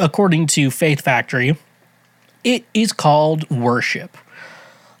category, according to Faith Factory, it is called worship.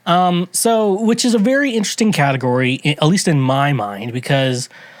 Which is a very interesting category, at least in my mind, because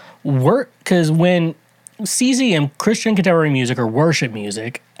when CCM, Christian contemporary music or worship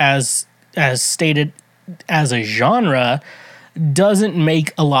music, as stated as a genre, doesn't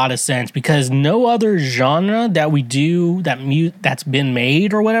make a lot of sense, because no other genre that we do that's been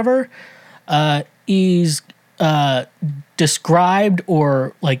made or whatever is described,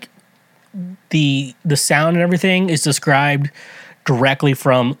 or like the sound and everything is described directly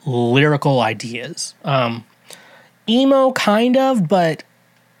from lyrical ideas. Emo kind of, but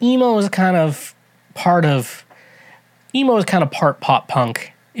emo is kind of part pop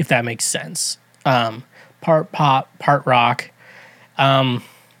punk, if that makes sense. Part pop, part rock.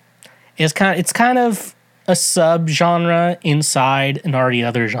 It's kind of a sub-genre inside an already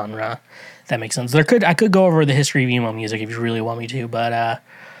other genre. If that makes sense. I could go over the history of emo music if you really want me to, but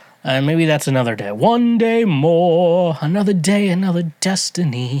maybe that's another day. One day more, another day, another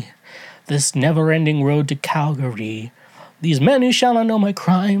destiny. This never-ending road to Calgary. These men who shall not know my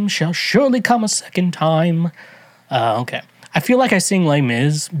crime shall surely come a second time. Okay. I feel like I sing Les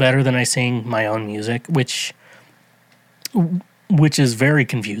Mis better than I sing my own music, which is very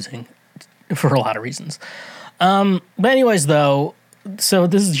confusing for a lot of reasons. But anyways, though, so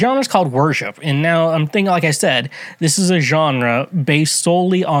this genre is called worship, and now I'm thinking, like I said, this is a genre based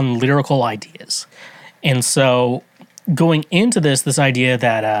solely on lyrical ideas. And so going into this idea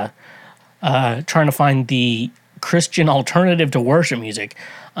that trying to find the Christian alternative to worship music,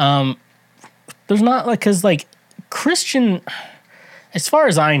 there's not, like, because like Christian, as far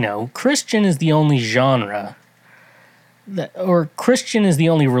as I know, Christian is the only genre or Christian is the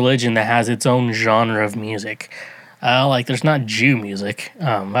only religion that has its own genre of music. Like, there's not Jew music.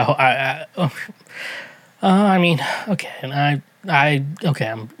 I mean, okay, and okay,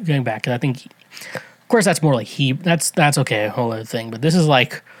 I'm going back, because I think, of course, that's more like that's okay, a whole other thing. But this is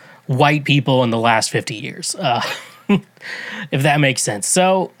like white people in the last 50 years, if that makes sense.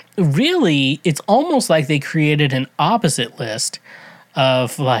 So really, it's almost like they created an opposite list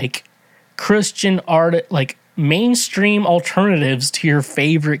of like Christian art, like mainstream alternatives to your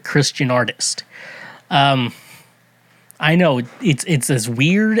favorite Christian artist. I know it's as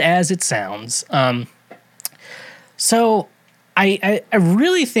weird as it sounds. So I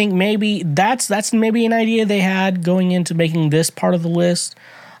really think maybe that's maybe an idea they had going into making this part of the list.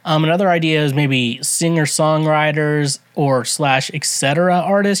 Another idea is maybe singer-songwriters or / etc.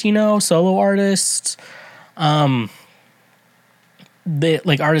 artists, solo artists. They,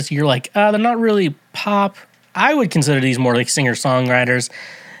 like, artists you're like, they're not really pop. I would consider these more like singer-songwriters.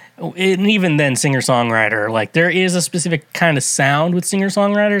 And even then, singer-songwriter, like, there is a specific kind of sound with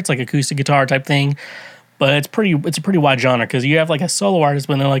singer-songwriter. It's like acoustic guitar type thing. But it's a pretty wide genre, because you have like a solo artist,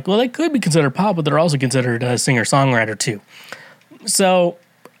 but they're like, well, they could be considered pop, but they're also considered a singer-songwriter too. So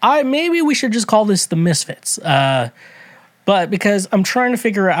maybe we should just call this the Misfits. But because I'm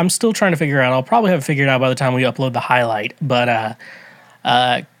still trying to figure out, I'll probably have it figured out by the time we upload the highlight. But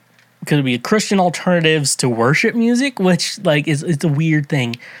could it be Christian alternatives to worship music, which like it's a weird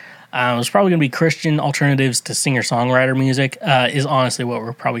thing. It's probably going to be Christian alternatives to singer-songwriter music, is honestly what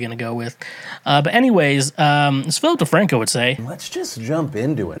we're probably going to go with. But anyways, as Philip DeFranco would say, let's just jump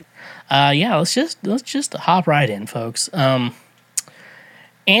into it. Yeah, let's just hop right in, folks.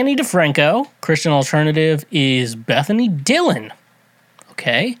 Annie DeFranco, Christian alternative, is Bethany Dillon.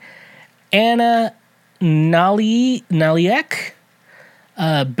 Okay. Anna Naliek,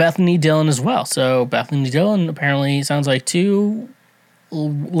 Bethany Dillon as well. So Bethany Dillon apparently sounds like two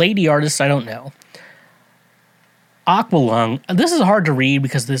lady artists I don't know. Aqualung. This is hard to read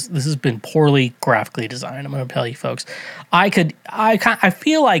because this has been poorly graphically designed. I'm going to tell you, folks. I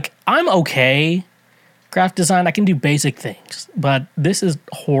feel like I'm okay Graphic design, I can do basic things, but this is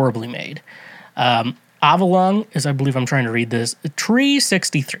horribly made. Avalon is, I believe I'm trying to read this,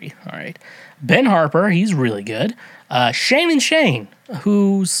 Tree63. All right. Ben Harper, he's really good. Shane,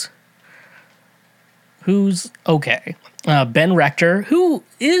 who's okay. Ben Rector, who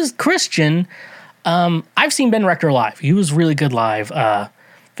is Christian. I've seen Ben Rector live. He was really good live.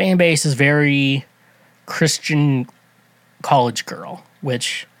 Fan base is very Christian college girl,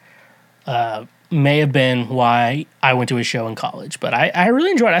 which may have been why I went to his show in college. But I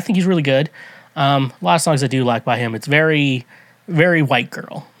really enjoyed it. I think he's really good. A lot of songs I do like by him. It's very, very white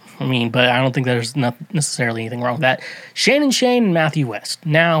girl. I mean, but I don't think there's not necessarily anything wrong with that. Shane and Matthew West.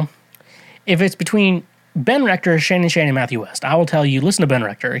 Now, if it's between Ben Rector, Shane and Matthew West, I will tell you, listen to Ben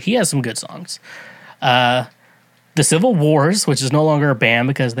Rector. He has some good songs. The Civil Wars, which is no longer a band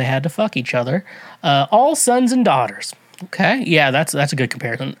because they had to fuck each other. All Sons and Daughters. Okay, yeah, that's a good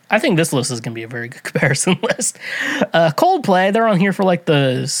comparison. I think this list is going to be a very good comparison list. Coldplay, they're on here for like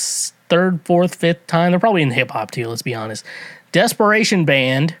the third, fourth, fifth time. They're probably in hip-hop too, let's be honest. Desperation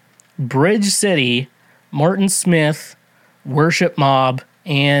Band, Bridge City, Martin Smith, Worship Mob,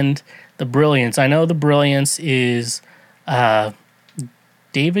 and The Brilliance. I know The Brilliance is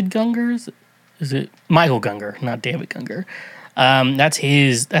David Gungor? Is it Michael Gungor, not David Gungor?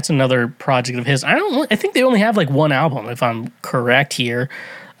 That's another project of his. I think they only have like one album, if I'm correct here.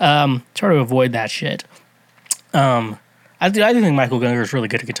 Try to avoid that shit. I do think Michael Gungor is really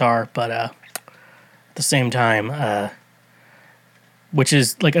good at guitar, but at the same time, which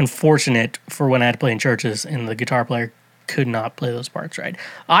is like unfortunate for when I had to play in churches and the guitar player could not play those parts right.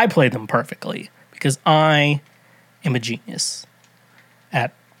 I played them perfectly because I am a genius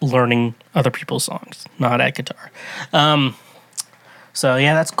at learning other people's songs, not at guitar. So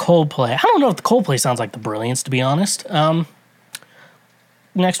yeah, that's Coldplay. I don't know if the Coldplay sounds like The Brilliance, to be honest.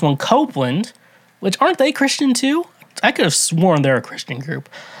 Next one, Copeland, which aren't they Christian too? I could have sworn they're a Christian group.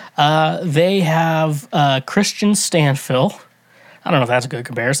 They have Christian Stanfill. I don't know if that's a good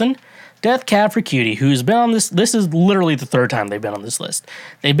comparison. Death Cab for Cutie, who's been on this. This is literally the third time they've been on this list.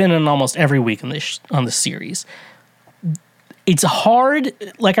 They've been in almost every week on this series. It's hard,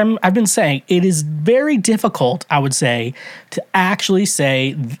 like I've been saying, it is very difficult, I would say, to actually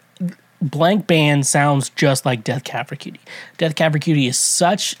say blank band sounds just like Death Cab for Cutie. Death Cab for Cutie is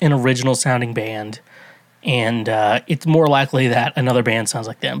such an original sounding band, and it's more likely that another band sounds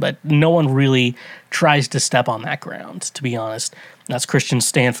like them, but no one really tries to step on that ground, to be honest. And that's Christian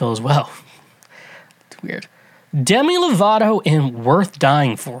Stanfill as well. It's weird. Demi Lovato and Worth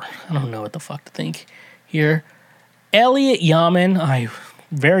Dying For. I don't know what the fuck to think here. Elliot Yamin. I'm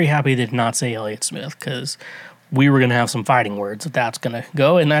very happy they did not say Elliott Smith, because we were going to have some fighting words if that's going to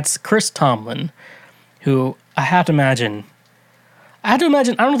go. And that's Chris Tomlin, who I have to imagine. I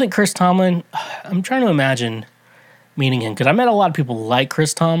don't think Chris Tomlin, I'm trying to imagine meeting him, because I met a lot of people like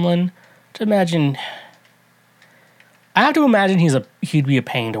Chris Tomlin. I have to imagine he'd be a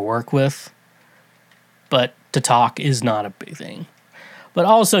pain to work with, but to talk is not a big thing. But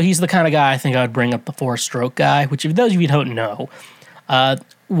also, he's the kind of guy I think I would bring up the four-stroke guy, which if those of you who don't know,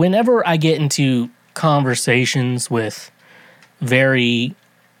 whenever I get into conversations with the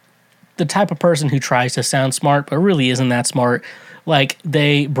type of person who tries to sound smart but really isn't that smart, like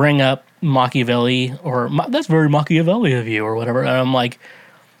they bring up Machiavelli, or that's very Machiavelli of you, or whatever, and I'm like,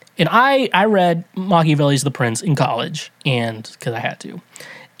 and I read Machiavelli's The Prince in college, and because I had to.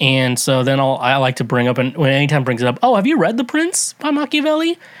 And so then I like to bring up, and when anytime brings it up, oh, have you read The Prince by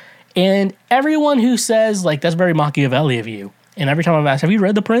Machiavelli? And everyone who says, like, that's very Machiavelli of you. And every time I've asked, have you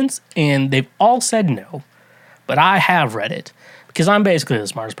read The Prince? And they've all said no. But I have read it, because I'm basically the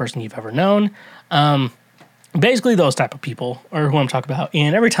smartest person you've ever known. Basically, those type of people are who I'm talking about.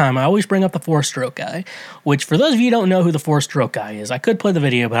 And every time, I always bring up the four-stroke guy, which for those of you who don't know who the four-stroke guy is, I could play the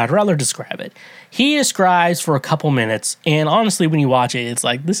video, but I'd rather describe it. He describes for a couple minutes, and honestly, when you watch it, it's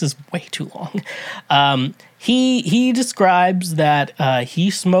like, this is way too long. He describes that he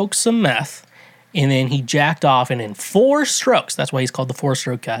smoked some meth, and then he jacked off, and in 4 strokes, that's why he's called the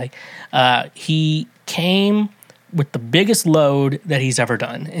four-stroke guy, he came with the biggest load that he's ever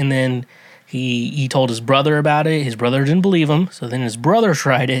done. And then he told his brother about it. His brother didn't believe him, so then his brother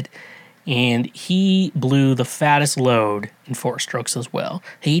tried it, and he blew the fattest load in 4 strokes as well.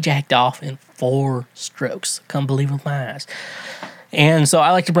 He jacked off in 4 strokes. Couldn't believe it with my eyes. And so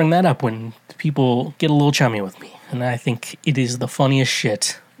I like to bring that up when people get a little chummy with me, and I think it is the funniest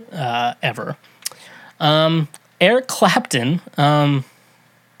shit ever. Eric Clapton. How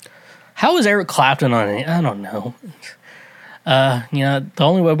is Eric Clapton on it? I don't know. The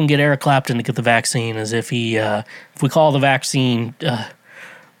only way we can get Eric Clapton to get the vaccine is if we call the vaccine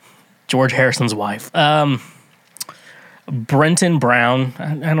George Harrison's wife. Brenton Brown.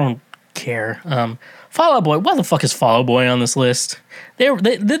 I don't care. Fall Out Boy. Why the fuck is Fall Out Boy on this list? They've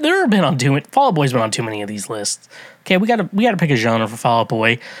been on Fall Out Boy's been on too many of these lists. Okay, we gotta pick a genre for Fall Out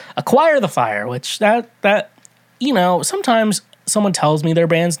Boy. Acquire the Fire, which that sometimes someone tells me their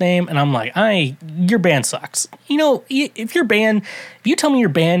band's name and I'm like, your band sucks. If you tell me your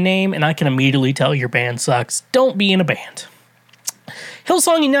band name and I can immediately tell your band sucks, don't be in a band.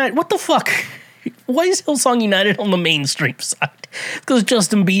 Hillsong United, what the fuck? Why is Hillsong United on the mainstream side? Because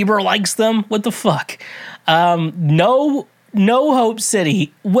Justin Bieber likes them? What the fuck? No Hope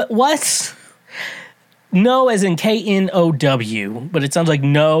City. What? No as in K-N-O-W, but it sounds like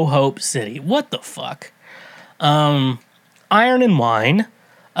No Hope City. What the fuck? Iron and Wine.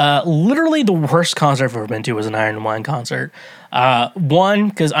 Literally the worst concert I've ever been to was an Iron and Wine concert. One,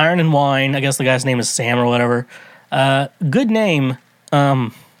 because Iron and Wine, I guess the guy's name is Sam or whatever. Good name.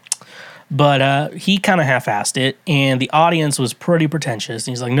 But he kind of half-assed it, and the audience was pretty pretentious.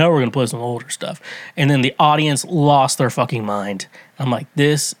 And he's like, no, we're going to play some older stuff. And then the audience lost their fucking mind. I'm like,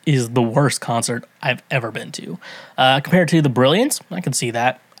 this is the worst concert I've ever been to. Compared to the Brilliance, I can see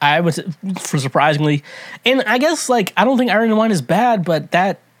that. I was, surprisingly, and I guess, I don't think Iron and Wine is bad, but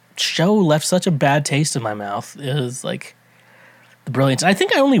that show left such a bad taste in my mouth. It was, the Brilliance. I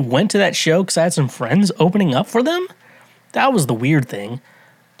think I only went to that show because I had some friends opening up for them. That was the weird thing.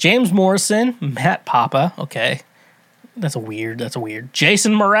 James Morrison, Matt Papa, okay. That's a weird.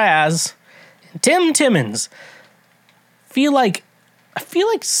 Jason Mraz, and Tim Timmons. I feel like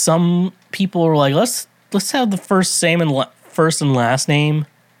some people are like, let's have the first and last name.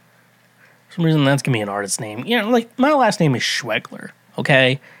 For some reason that's gonna be an artist's name. My last name is Schwegler,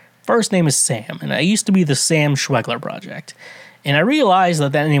 okay? First name is Sam, and I used to be the Sam Schwegler Project. And I realized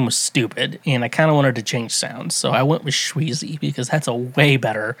that name was stupid, and I kind of wanted to change sounds. So I went with Schweezy, because that's a way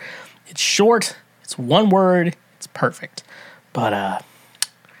better. It's short, it's one word, it's perfect. But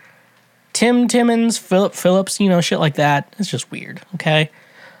Tim Timmons, Philip Phillips, shit like that. It's just weird, okay?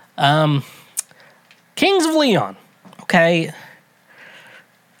 Kings of Leon, okay?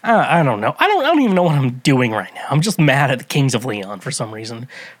 I don't know. I don't even know what I'm doing right now. I'm just mad at the Kings of Leon for some reason.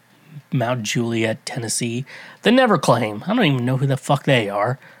 Mount Juliet, Tennessee. The Never Claim. I don't even know who the fuck they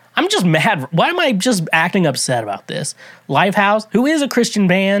are. I'm just mad. Why am I just acting upset about this? Lifehouse, who is a Christian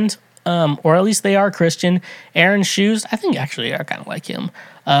band, or at least they are Christian. Aaron Shoes, I think actually I kind of like him.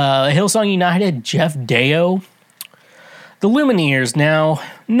 Hillsong United, Jeff Deo. The Lumineers. Now,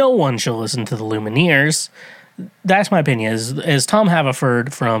 no one should listen to the Lumineers. That's my opinion. As Tom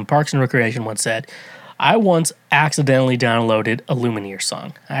Haverford from Parks and Recreation once said, I once accidentally downloaded a Lumineer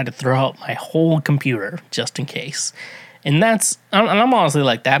song. I had to throw out my whole computer just in case. And I'm honestly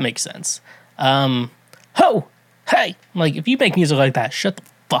like, that makes sense. Hey, if you make music like that, shut the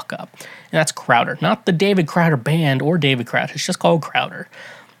fuck up. And that's Crowder. Not the David Crowder Band or David Crowder. It's just called Crowder.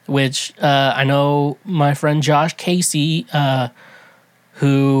 Which I know my friend Josh Casey,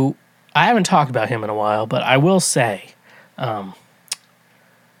 who I haven't talked about him in a while, but I will say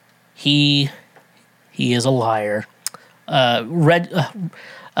he is a liar.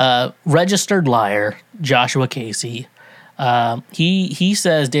 Registered liar, Joshua Casey. He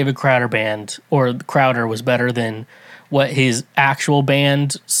says David Crowder Band or Crowder was better than what his actual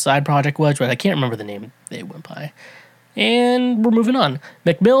band side project was, but I can't remember the name they went by. And we're moving on.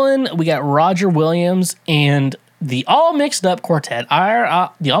 Macmillan, we got Roger Williams and the All Mixed Up Quartet.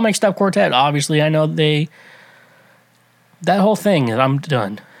 The All Mixed Up Quartet, obviously, I know that whole thing, I'm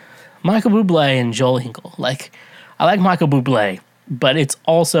done. Michael Bublé and Joel Hinkle. I like Michael Bublé, but it's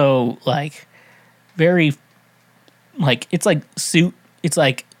also, very, it's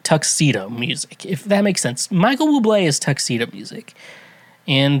like tuxedo music, if that makes sense. Michael Bublé is tuxedo music.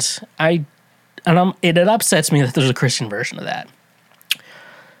 And it upsets me that there's a Christian version of that.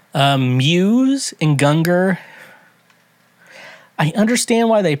 Muse and Gungor. I understand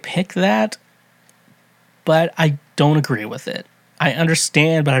why they picked that, but I don't agree with it. I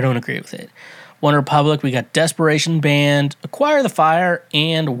understand, but I don't agree with it. One Republic, we got Desperation Band, Acquire the Fire,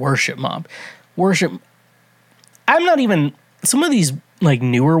 and Worship Mob. Some of these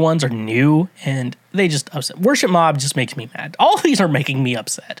newer ones are new, and they just upset. Worship Mob just makes me mad. All of these are making me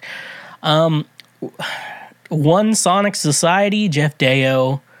upset. One Sonic Society, Jeff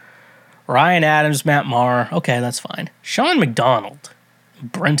Deo, Ryan Adams, Matt Maher. Okay, that's fine. Sean McDonald,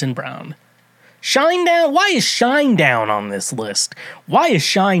 Brenton Brown. Shinedown? Why is Shinedown on this list? Why is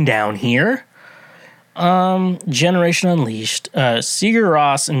Shinedown here? Generation Unleashed, Sigur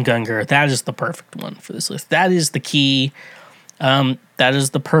Rós and Gungor. That is the perfect one for this list. That is the key. That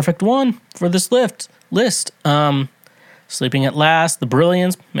is the perfect one for this list. Sleeping at Last, The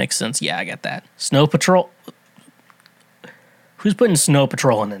Brilliance, makes sense. Yeah, I get that. Snow Patrol. Who's putting Snow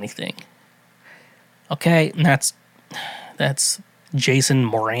Patrol in anything? Okay, and that's Jason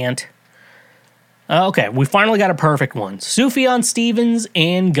Morant. Okay, we finally got a perfect one. Sufjan Stevens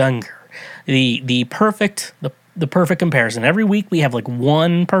and Gungor. The perfect comparison. Every week we have like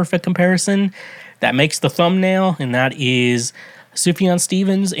one perfect comparison that makes the thumbnail, and that is Sufjan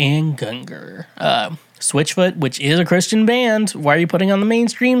Stevens and Gungor. Switchfoot, which is a Christian band. Why are you putting on the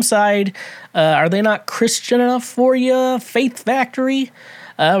mainstream side? Are they not Christian enough for you? Faith Factory.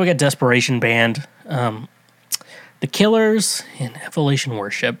 We got Desperation Band. The Killers and Evolution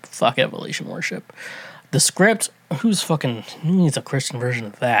Worship. Fuck Evolution Worship. The Script. Who needs a Christian version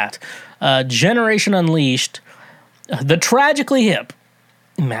of that? Generation Unleashed. The Tragically Hip.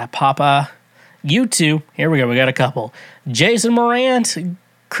 Matt Papa. U2. Here we go. We got a couple. Jason Morant,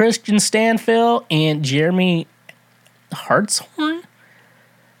 Christian Stanfill, and Jeremy Hartshorn.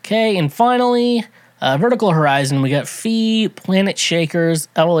 Okay, and finally, Vertical Horizon. We got Fee, Planet Shakers,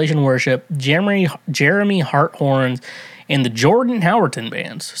 Evolution Worship, Jeremy Hartshorn, and the Jordan Howerton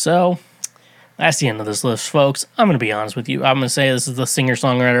bands. So that's the end of this list, folks. I'm going to be honest with you. I'm going to say this is the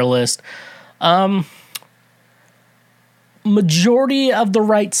singer-songwriter list. Majority of the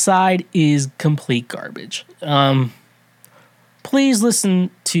right side is complete garbage. Please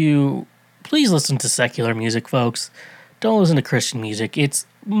listen to secular music, folks. Don't listen to Christian music. It's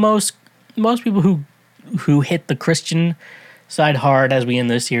most people who hit the Christian side hard as we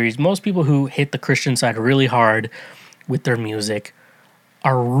end this series. Most people who hit the Christian side really hard with their music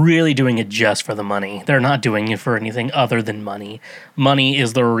are really doing it just for the money. They're not doing it for anything other than money. Money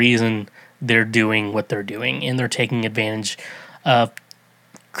is the reason they're doing what they're doing, and they're taking advantage of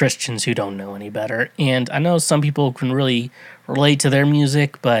Christians who don't know any better. And I know some people can really relate to their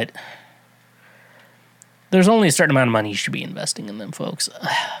music, but there's only a certain amount of money you should be investing in them, folks.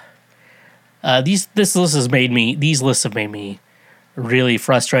 These lists have made me really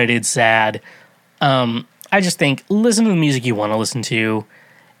frustrated, sad. I just think listen to the music you want to listen to,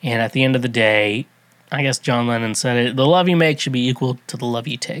 and at the end of the day, I guess John Lennon said it, the love you make should be equal to the love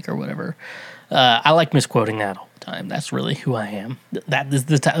you take, or whatever. I like misquoting that all the time. That's really who I am. This is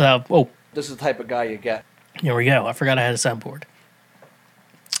the type of guy you get. Here we go. I forgot I had a soundboard.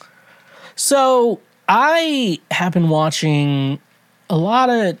 So I have been watching a lot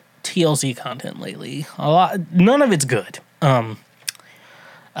of TLC content lately. None of it's good. I'm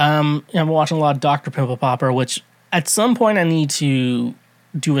watching a lot of Dr. Pimple Popper, which at some point I need to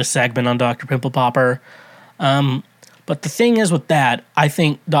do a segment on Dr. Pimple Popper. But the thing is with that, I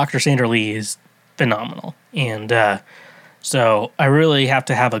think Dr. Sandra Lee is phenomenal. And so I really have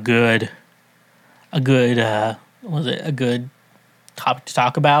to have a good topic to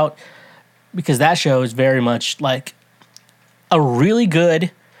talk about, because that show is very much like a really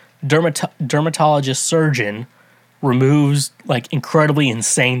good dermatologist surgeon removes like incredibly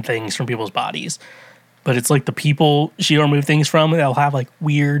insane things from people's bodies. But it's like the people she'll remove things from, they'll have like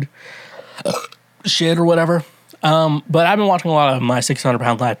weird shit or whatever. But I've been watching a lot of My 600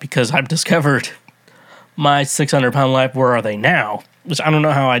 Pound Life because I've discovered My 600 Pound Life, Where Are They Now? Which I don't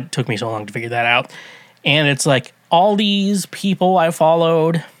know how it took me so long to figure that out. And it's like all these people I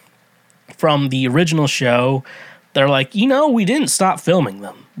followed from the original show, they're like, we didn't stop filming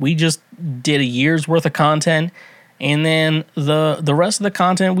them. We just did a year's worth of content. And then the rest of the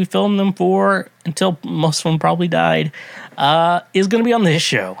content we filmed them for, until most of them probably died, is going to be on this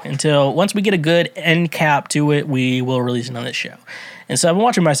show. Until once we get a good end cap to it, we will release it on this show. And so I've been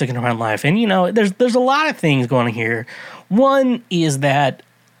watching My 600 Pound Life, and there's a lot of things going on here. One is that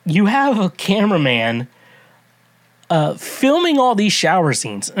you have a cameraman filming all these shower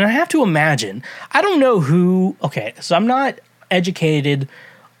scenes, and I have to imagine, I don't know who. Okay, so I'm not educated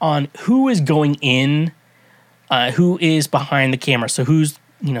on who is going in. Who is behind the camera? So who's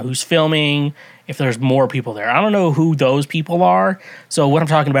filming? If there's more people there, I don't know who those people are. So what I'm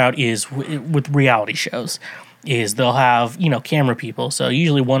talking about is with reality shows, is they'll have camera people. So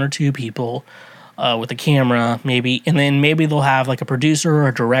usually one or two people with a camera, maybe, and then maybe they'll have like a producer or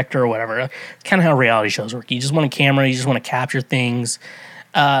a director or whatever. It's kind of how reality shows work. You just want a camera. You just want to capture things.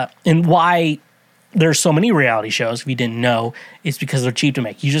 And why there's so many reality shows, if you didn't know, is because they're cheap to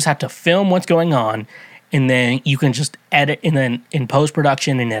make. You just have to film what's going on. And then you can just edit, and then in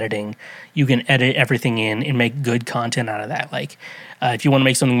post-production and editing, you can edit everything in and make good content out of that. Like, if you want to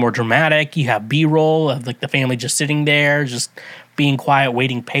make something more dramatic, you have B-roll of like the family just sitting there, just being quiet,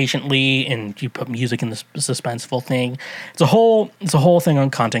 waiting patiently, and you put music in the suspenseful thing. It's a whole thing on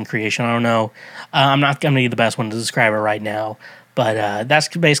content creation. I don't know. I'm not going to be the best one to describe it right now, But that's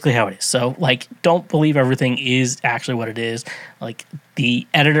basically how it is. So, like, don't believe everything is actually what it is. Like, the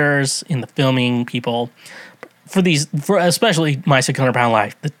editors and the filming people for especially My 600 Pound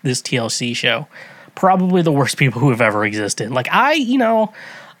Life, this TLC show, probably the worst people who have ever existed. Like, I'm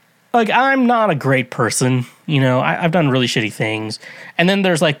not a great person. I've done really shitty things. And then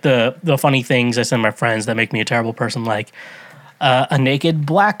there's, like, the funny things I send my friends that make me a terrible person, like a naked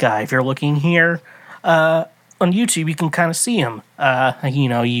black guy. If you're looking here on YouTube, you can kind of see him.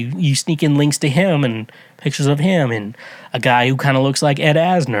 You sneak in links to him and pictures of him, and a guy who kind of looks like Ed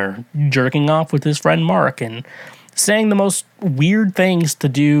Asner jerking off with his friend Mark and saying the most weird things to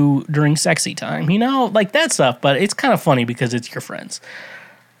do during sexy time. Like that stuff. But it's kind of funny because it's your friends.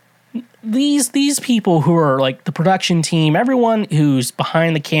 These people who are like the production team, everyone who's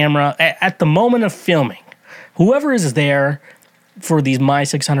behind the camera at the moment of filming, whoever is there for these My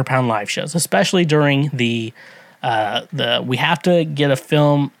 600 Pound Live shows, especially during the we have to get a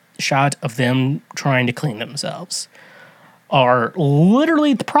film shot of them trying to clean themselves, are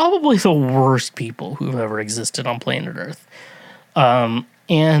literally probably the worst people who've ever existed on planet Earth.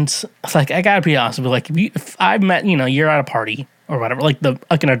 And like, I gotta be honest with you, like, if I've met, you're at a party or whatever, like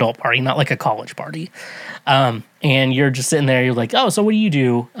an adult party, not like a college party, and you're just sitting there, you're like, oh, so what do you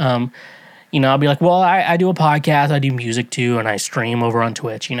do? I'll be like, well, I do a podcast, I do music too, and I stream over on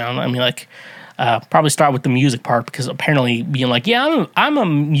Twitch, I mean, like, probably start with the music part, because apparently being like, yeah, I'm a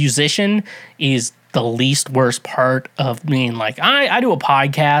musician is the least worst part of being like, I do a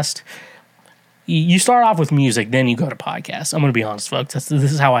podcast. You start off with music, then you go to podcasts. I'm going to be honest, folks. This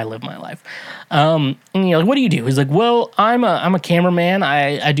is how I live my life. And you're like, what do you do? He's like, well, I'm a cameraman.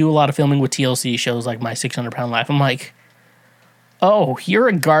 I do a lot of filming with TLC shows like My 600 Pound Life. I'm like, oh, you're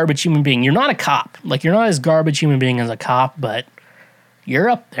a garbage human being. You're not a cop. Like, you're not as garbage human being as a cop, but you're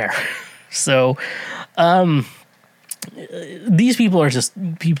up there. So, these people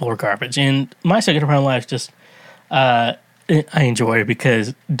are garbage. And My 600 Pound Life just, I enjoy it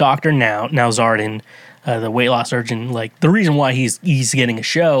because Dr. Nowzaradan, the weight loss surgeon, like, the reason why he's getting a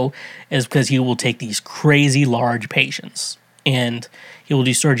show is because he will take these crazy large patients and he will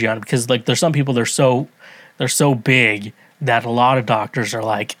do surgery on them, because, like, there's some people, they're so big that a lot of doctors are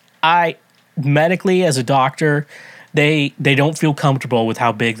like, medically as a doctor, they don't feel comfortable with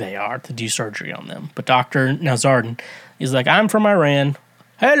how big they are to do surgery on them. But Dr. Nowzaradan is like, I'm from Iran.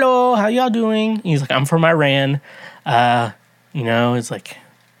 Hello, how y'all doing? He's like, I'm from Iran. It's like,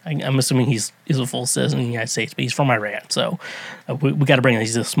 I'm assuming he's a full citizen in the United States, but he's from Iran. So we got to bring him.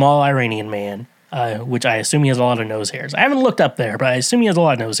 He's a small Iranian man, which I assume he has a lot of nose hairs. I haven't looked up there, but I assume he has a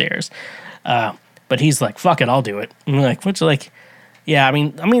lot of nose hairs. But he's like, fuck it, I'll do it. And like, which, like, yeah, I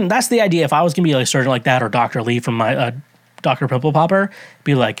mean, that's the idea. If I was going to be like a surgeon like that, or Dr. Lee from my Dr. Pimple Popper,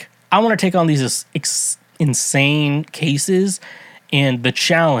 be like, I want to take on these insane cases, and the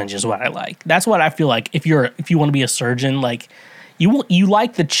challenge is what I like. That's what I feel like. If you want to be a surgeon, like, you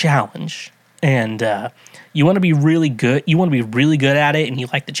like the challenge, and you want to be really good. You want to be really good at it, and you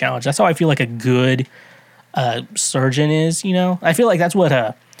like the challenge. That's how I feel like a good surgeon is. I feel like that's what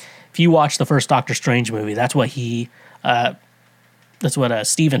if you watch the first Doctor Strange movie, that's what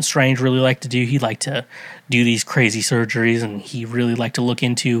Stephen Strange really liked to do. He liked to do these crazy surgeries, and he really liked to look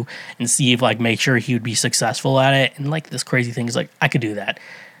into and see if, like, make sure he would be successful at it. And, like, this crazy thing is like, I could do that.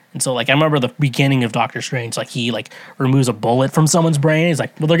 And so, like, I remember the beginning of Doctor Strange, like, he, like, removes a bullet from someone's brain. He's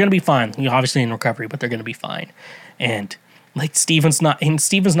like, well, they're going to be fine. Obviously in recovery, but they're going to be fine. And, like, Stephen's not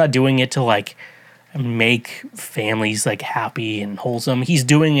doing it to, like, make families, like, happy and wholesome. He's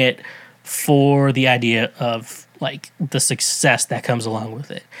doing it for the idea of, like, the success that comes along with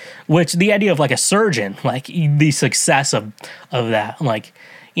it, which the idea of, like, a surgeon, like, the success of that, like,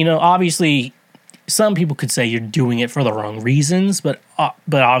 obviously some people could say you're doing it for the wrong reasons, but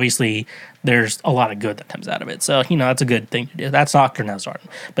obviously there's a lot of good that comes out of it. So, that's a good thing to do. That's Dr. Nowzaradan,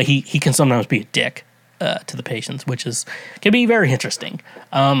 but he can sometimes be a dick to the patients, which can be very interesting.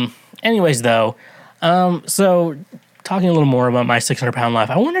 Anyways, though, so talking a little more about My 600 Pound Life,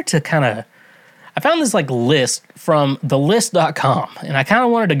 I wanted to I found this, like, list from thelist.com, and I kind of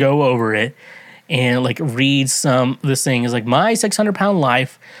wanted to go over it and, like, read this thing. It's like, My 600 Pound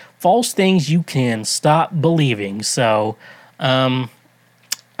Life, false things you can stop believing. So, I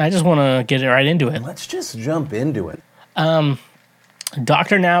just want to get right into it. Let's just jump into it.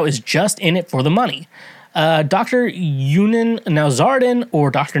 Dr. Now is just in it for the money. Dr. Yunan Nazardin,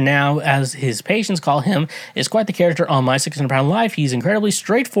 or Dr. Now as his patients call him, is quite the character on My 600 Pound Life. He's incredibly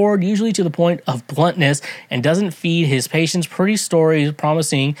straightforward, usually to the point of bluntness, and doesn't feed his patients pretty stories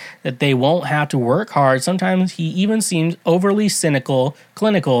promising that they won't have to work hard. Sometimes he even seems overly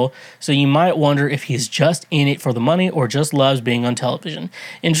clinical, so you might wonder if he's just in it for the money or just loves being on television.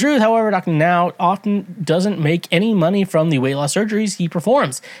 In truth, however, Dr. Now often doesn't make any money from the weight loss surgeries he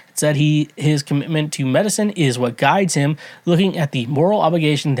performs. It said his commitment to medicine is what guides him, looking at the moral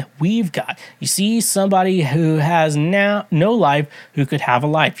obligation that we've got. You see somebody who has now no life who could have a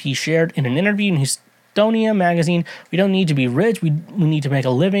life. He shared in an interview in Estonia magazine, we don't need to be rich, we need to make a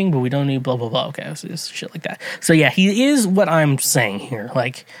living, but we don't need blah, blah, blah. Okay, so it's shit like that. So yeah, he is what I'm saying here.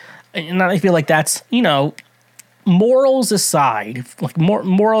 Like, and I feel like that's, morals aside, like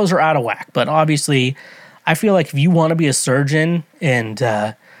morals are out of whack, but obviously I feel like if you want to be a surgeon and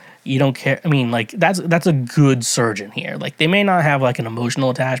you don't care, I mean, like that's a good surgeon here. Like they may not have like an emotional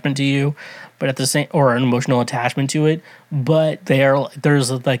attachment to you, but at the same, or an emotional attachment to it, but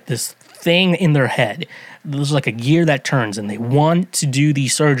there's like this thing in their head. There's like a gear that turns and they want to do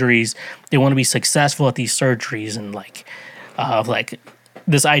these surgeries. They want to be successful at these surgeries, and like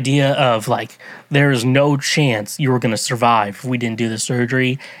this idea of like there's no chance you were going to survive if we didn't do the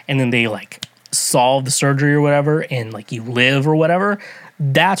surgery, and then they like solve the surgery or whatever and like you live or whatever.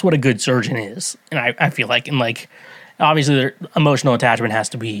 That's what a good surgeon is. And I feel like, and like obviously their emotional attachment has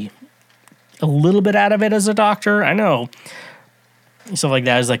to be a little bit out of it as a doctor. I know stuff like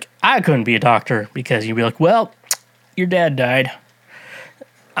that is like, I couldn't be a doctor because you'd be like, well, your dad died.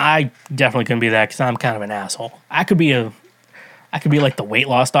 I definitely couldn't be that because I'm kind of an asshole. I could be like the weight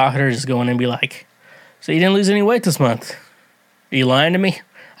loss doctor, just go in and be like, so you didn't lose any weight this month? Are you lying to me?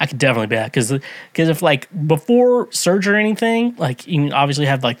 I could definitely be that, because if like before surgery or anything, like you obviously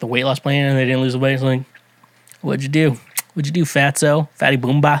have like the weight loss plan and they didn't lose the weight, it's like, what'd you do? Fatso? Fatty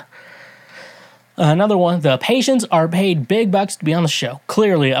Boomba? Another one, the patients are paid big bucks to be on the show.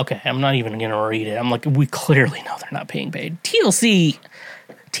 Clearly, okay, I'm not even going to read it. I'm like, we clearly know they're not being paid. TLC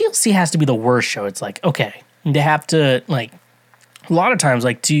has to be the worst show. It's like, okay, they have to like, a lot of times,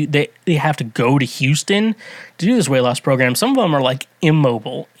 like they have to go to Houston to do this weight loss program. Some of them are like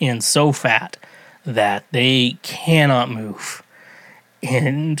immobile and so fat that they cannot move.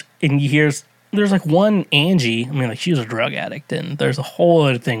 And there's like one Angie. I mean, like she was a drug addict, and there's a whole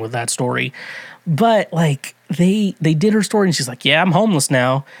other thing with that story. But like they did her story, and she's like, "Yeah, I'm homeless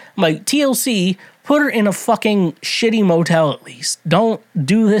now." I'm like, TLC, put her in a fucking shitty motel at least. Don't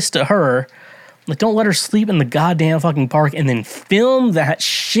do this to her. Like, don't let her sleep in the goddamn fucking park and then film that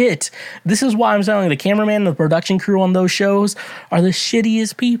shit. This is why I'm saying the cameraman and the production crew on those shows are the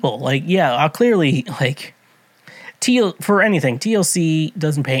shittiest people. Like, yeah, I'll clearly, like, for anything, TLC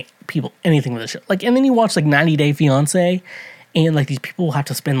doesn't pay people anything with the show. Like, and then you watch, like, 90 Day Fiancé, and, like, these people will have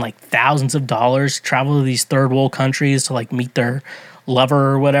to spend, like, thousands of dollars to travel to these third world countries to, like, meet their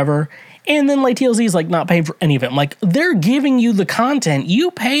lover or whatever. And then like TLC is like not paying for any of it. I'm like, they're giving you the content. You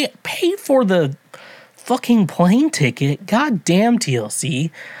pay for the fucking plane ticket. God damn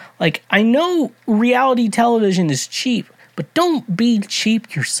TLC. Like, I know reality television is cheap, but don't be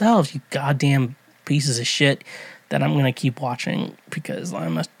cheap yourselves, you goddamn pieces of shit that I'm gonna keep watching because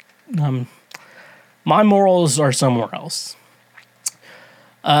my morals are somewhere else.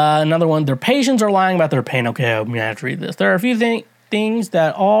 Another one, their patients are lying about their pain. Okay, I'm gonna have to read this. There are a few things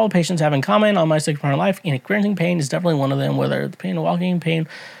that all patients have in common on My 600 Pound Life, and experiencing pain is definitely one of them, whether the pain of walking, pain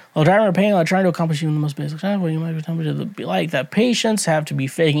while driving, or pain while trying to accomplish even the most basic stuff. Well, you might be tempted to be like that. Patients have to be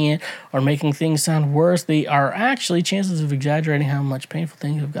faking it or making things sound worse. They are actually chances of exaggerating how much painful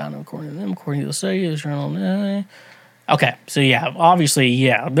things have gotten according to them, according to the study. Okay, so yeah, obviously,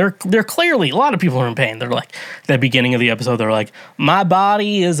 yeah, they're clearly, a lot of people are in pain. They're like, at the beginning of the episode, they're like, my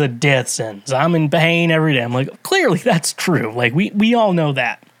body is a death sentence. I'm in pain every day. I'm like, clearly that's true. Like, we all know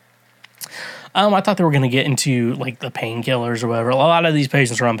that. I thought they were going to get into, like, the painkillers or whatever. A lot of these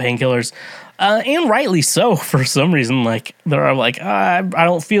patients are on painkillers, and rightly so for some reason. Like, they're like, I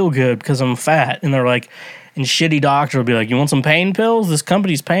don't feel good because I'm fat. And they're like, and shitty doctor will be like, you want some pain pills? This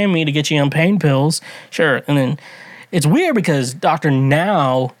company's paying me to get you on pain pills. Sure. And then it's weird because Dr.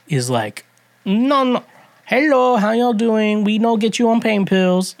 Now is like, no, hello, how y'all doing? We don't get you on pain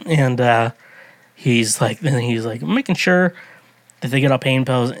pills. And he's like, making sure that they get on pain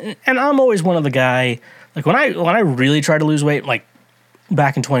pills. And I'm always one of the guy, like when I really try to lose weight, like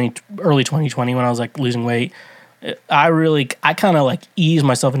back in early 2020 when I was like losing weight, I kind of like eased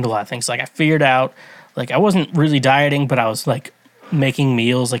myself into a lot of things. Like I figured out, like I wasn't really dieting, but I was like making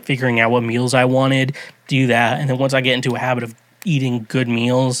meals, like figuring out what meals I wanted, do that. And then once I get into a habit of eating good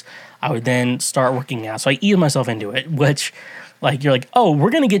meals, I would then start working out. So I ease myself into it, which, like, you're like, oh,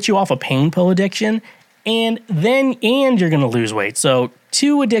 we're going to get you off a pain pill addiction, and you're going to lose weight. So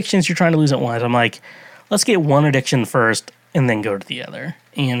 2 addictions you're trying to lose at once. I'm like, let's get one addiction first and then go to the other.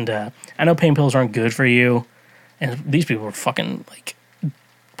 And I know pain pills aren't good for you, and these people were fucking, like,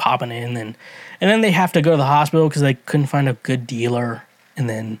 popping in, and then they have to go to the hospital because they couldn't find a good dealer, and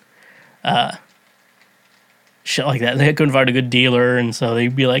then shit like that. They couldn't find a good dealer, and so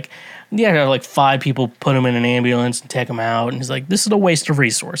they'd be like, yeah, like 5 people put him in an ambulance and take him out, and he's like, this is a waste of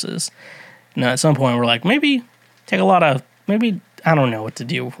resources. And at some point, we're like, maybe I don't know what to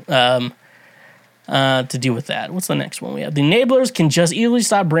do. To do with that. What's the next one we have? The enablers can just easily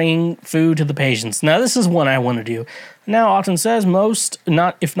stop bringing food to the patients. Now, this is one I want to do. Now, often says most,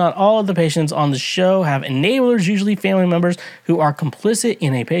 if not all of the patients on the show have enablers, usually family members who are complicit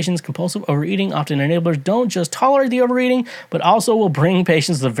in a patient's compulsive overeating. Often enablers don't just tolerate the overeating, but also will bring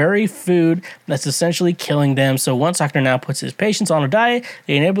patients the very food that's essentially killing them. So once Dr. Now puts his patients on a diet,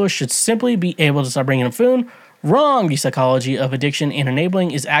 the enabler should simply be able to stop bringing them food. Wrong. The psychology of addiction and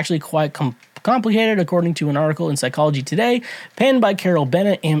enabling is actually quite complicated, according to an article in Psychology Today, penned by Carol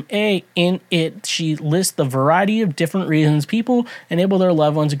Bennett, M.A. In it, she lists the variety of different reasons people enable their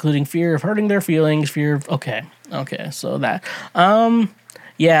loved ones, including fear of hurting their feelings, fear of... Okay, so that...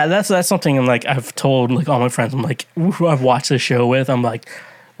 yeah, that's something I've told, like, all my friends, I'm like, who I've watched this show with, I'm like,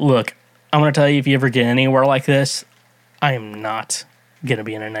 look, I'm going to tell you, if you ever get anywhere like this, I am not going to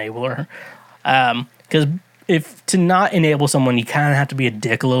be an enabler. Because... if to not enable someone, you kind of have to be a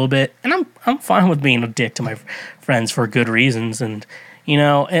dick a little bit, and I'm fine with being a dick to my friends for good reasons, and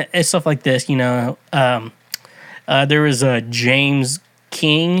it's stuff like this. There was James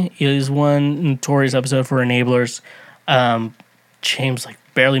King is one notorious episode for enablers. James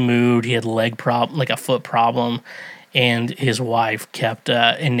barely moved. He had a foot problem, and his wife kept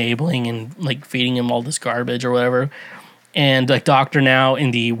enabling and feeding him all this garbage or whatever. And Dr. Now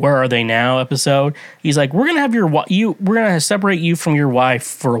in the Where Are They Now episode, he's like, we're gonna have we're gonna separate you from your wife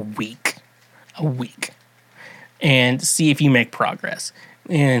for a week, and see if you make progress.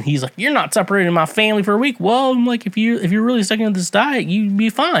 And he's like, you're not separating my family for a week. Well, I'm like, if you're really sticking to this diet, you'd be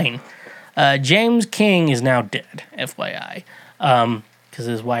fine. James King is now dead, FYI, because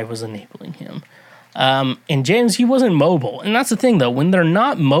his wife was enabling him. And James, he wasn't mobile, and that's the thing though. When they're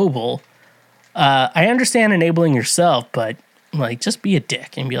not mobile. I understand enabling yourself, but just be a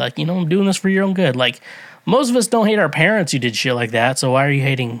dick and be like, I'm doing this for your own good. Most of us don't hate our parents who did shit like that, so why are you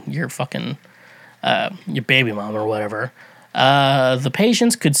hating your fucking your baby mom or whatever? The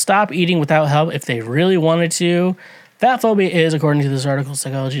patients could stop eating without help if they really wanted to. Fat phobia is, according to this article,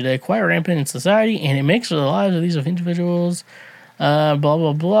 Psychology Today, quite rampant in society, and it makes the lives of these individuals. Blah,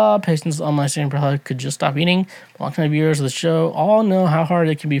 blah, blah. Patients on my same product could just stop eating. Long-time viewers of the show all know how hard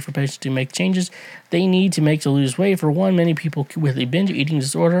it can be for patients to make changes they need to make to lose weight. For one, many people with a binge eating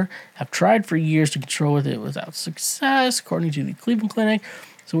disorder have tried for years to control it without success, according to the Cleveland Clinic.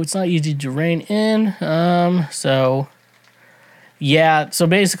 So it's not easy to rein in. So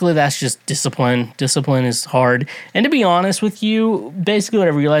basically that's just discipline. Discipline is hard. And to be honest with you, basically what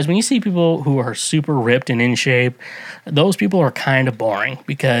I realized, when you see people who are super ripped and in shape, those people are kind of boring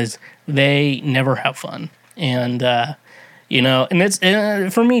because they never have fun. And, and it's,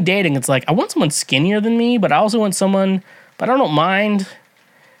 for me, dating, it's like, I want someone skinnier than me, but I also want someone, but I don't mind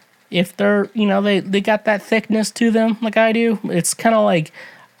if they're, they got that thickness to them like I do. It's kind of like,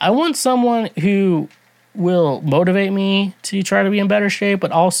 I want someone who will motivate me to try to be in better shape,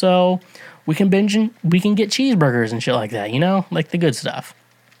 but also we can binge and we can get cheeseburgers and shit like that, the good stuff.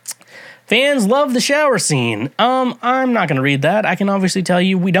 Fans love the shower scene. I'm not going to read that. I can obviously tell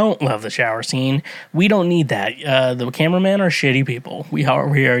you we don't love the shower scene. We don't need that. The cameramen are shitty people. We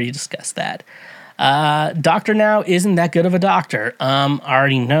already discussed that. Dr. Now isn't that good of a doctor. I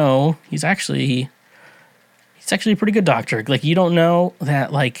already know he's actually a pretty good doctor. You don't know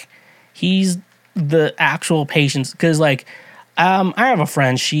that, he's the actual patients, because I have a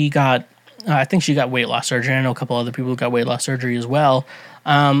friend, she got I think she got weight loss surgery. I know a couple other people who got weight loss surgery as well.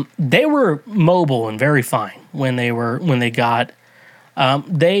 They were mobile and very fine when they got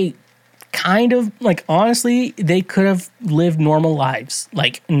they kind of honestly they could have lived normal lives,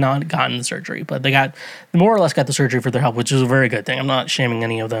 not gotten the surgery, but they more or less got the surgery for their health, which is a very good thing. I'm not shaming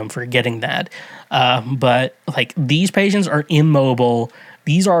any of them for getting that, but these patients are immobile.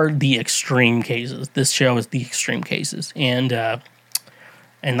 These are the extreme cases. This show is the extreme cases, and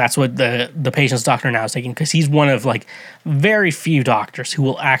that's what the patient's doctor now is taking, because he's one of very few doctors who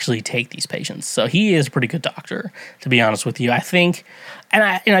will actually take these patients. So he is a pretty good doctor, to be honest with you. I think, and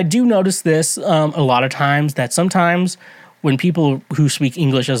I do notice this a lot of times, that sometimes when people who speak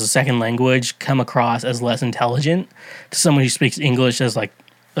English as a second language come across as less intelligent to someone who speaks English as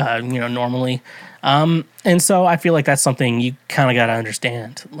normally. And so I feel like that's something you kind of got to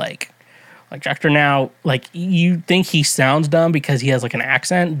understand. Like Dr. Now, like, you think he sounds dumb because he has like an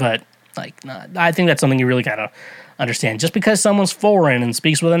accent, but like, nah, I think that's something you really got to understand. Just because someone's foreign and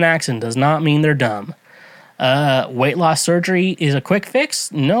speaks with an accent does not mean they're dumb. Weight loss surgery is a quick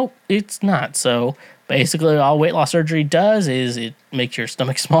fix? Nope, it's not. So basically all weight loss surgery does is it makes your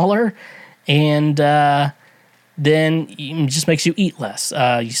stomach smaller, and then it just makes you eat less.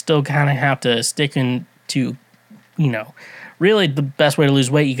 You still kind of have to stick into, really the best way to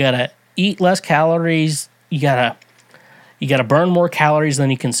lose weight. You got to eat less calories. You got to burn more calories than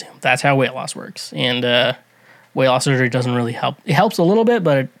you consume. That's how weight loss works. And weight loss surgery doesn't really help. It helps a little bit,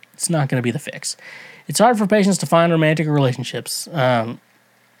 but it's not going to be the fix. It's hard for patients to find romantic relationships.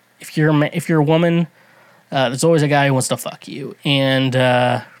 If you're a woman, there's always a guy who wants to fuck you, and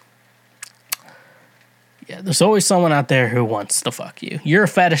there's always someone out there who wants to fuck you. You're a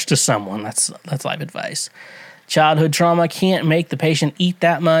fetish to someone. That's life advice. Childhood trauma can't make the patient eat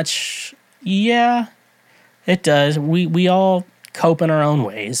that much. Yeah, it does. We all cope in our own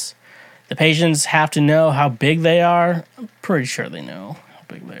ways. The patients have to know how big they are. I'm pretty sure they know how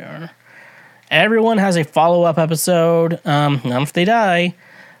big they are. Everyone has a follow-up episode. Not if they die.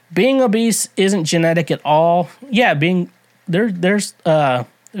 Being obese isn't genetic at all. Yeah, there's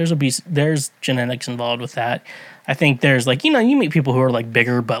obese. There's genetics involved with that. I think there's you meet people who are like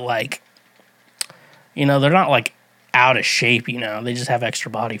bigger, but they're not like out of shape. They just have extra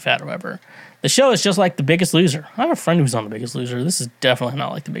body fat or whatever. The show is just like The Biggest Loser. I have a friend who's on The Biggest Loser. This is definitely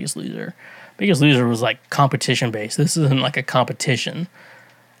not like The Biggest Loser. Biggest Loser was like competition based. This isn't like a competition.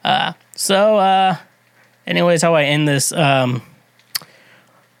 Anyways, how I end this,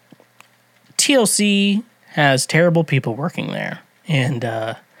 TLC has terrible people working there, and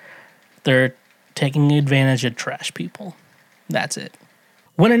they're taking advantage of trash people. That's it.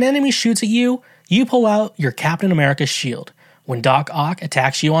 When an enemy shoots at you, you pull out your Captain America shield. When Doc Ock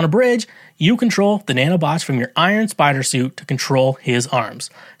attacks you on a bridge, you control the nanobots from your Iron Spider suit to control his arms.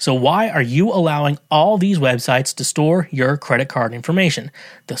 So why are you allowing all these websites to store your credit card information?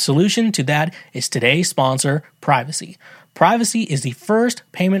 The solution to that is today's sponsor, Privacy. Privacy is the first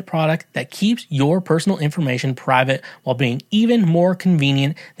payment product that keeps your personal information private while being even more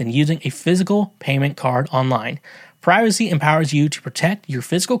convenient than using a physical payment card online. Privacy empowers you to protect your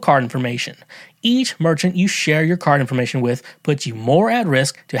physical card information. Each merchant you share your card information with puts you more at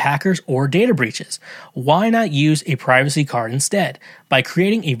risk to hackers or data breaches. Why not use a privacy card instead? By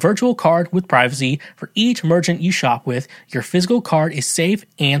creating a virtual card with privacy for each merchant you shop with, your physical card is safe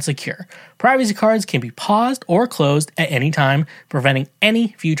and secure. Privacy cards can be paused or closed at any time, preventing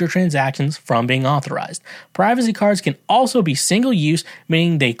any future transactions from being authorized. Privacy cards can also be single-use,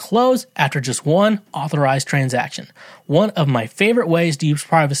 meaning they close after just one authorized transaction. One of my favorite ways to use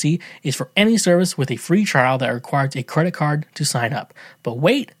privacy is for any service with a free trial that requires a credit card to sign up. But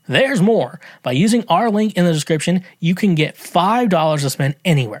wait, there's more. By using our link in the description, you can get $5 to spend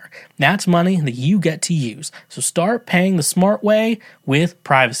anywhere. That's money that you get to use. So start paying the smart way with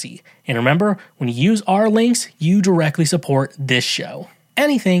Privacy. And remember, when you use our links, you directly support this show.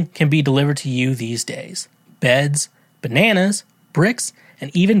 Anything can be delivered to you these days. Beds, bananas, bricks,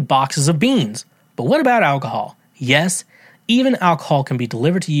 and even boxes of beans. But what about alcohol? Yes, even alcohol can be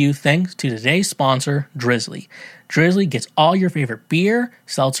delivered to you thanks to today's sponsor, Drizzly. Drizzly gets all your favorite beer,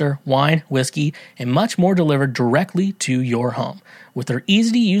 seltzer, wine, whiskey, and much more delivered directly to your home. With their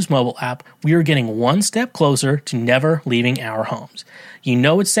easy-to-use mobile app, we are getting one step closer to never leaving our homes. You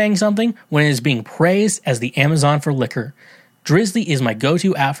know it's saying something when it is being praised as the Amazon for liquor. Drizzly is my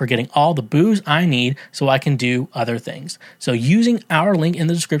go-to app for getting all the booze I need so I can do other things. So using our link in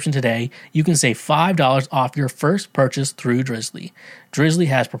the description today, you can save $5 off your first purchase through Drizzly. Drizzly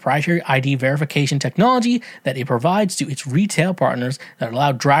has proprietary ID verification technology that it provides to its retail partners that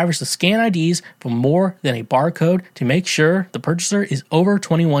allow drivers to scan IDs for more than a barcode to make sure the purchaser is over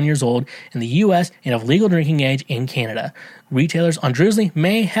 21 years old in the US and of legal drinking age in Canada. Retailers on Drizzly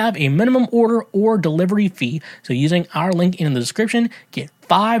may have a minimum order or delivery fee, so using our link in the description, get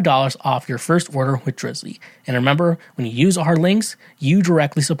 $5 off your first order with Drizzly. And remember, when you use our links, you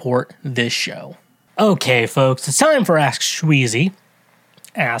directly support this show. Okay, folks, it's time for Ask Shweezy.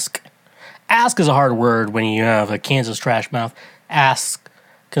 Ask is a hard word when you have a Kansas trash mouth. Ask,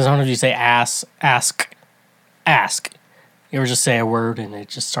 because sometimes you say ask. You ever just say a word and it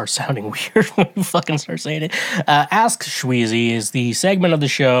just starts sounding weird when you fucking start saying it? Ask Shweezy is the segment of the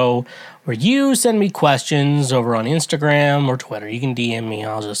show where you send me questions over on Instagram or Twitter. You can DM me.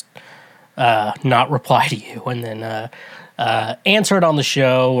 I'll just not reply to you. And then answer it on the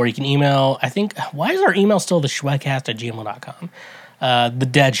show, or you can email. I think, why is our email still the schwedcast@gmail.com? The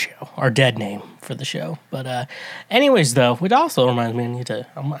Dead Show, our dead name for the show. But anyways, though, it also reminds me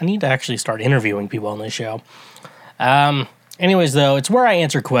I need to actually start interviewing people on this show. Anyways, though, it's where I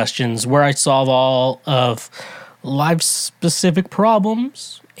answer questions, where I solve all of life-specific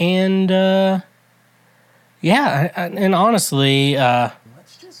problems, and yeah, and honestly,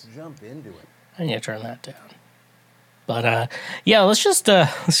 Let's just jump into it. I need to turn that down. But yeah, let's just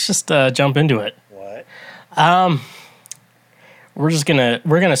jump into it. What? We're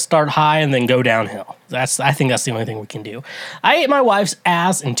gonna start high and then go downhill. I think that's the only thing we can do. I ate my wife's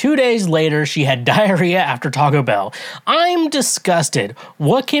ass, and 2 days later she had diarrhea after Taco Bell. I'm disgusted.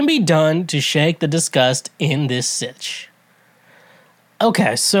 What can be done to shake the disgust in this sitch?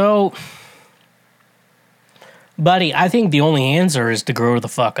 Okay, so, buddy, I think the only answer is to grow the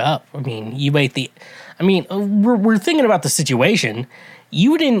fuck up. I mean, we're thinking about the situation.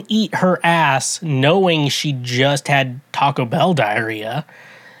 You didn't eat her ass knowing she just had Taco Bell diarrhea.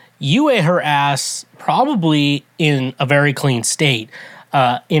 You ate her ass probably in a very clean state,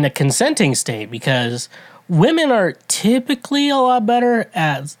 in a consenting state, because women are typically a lot better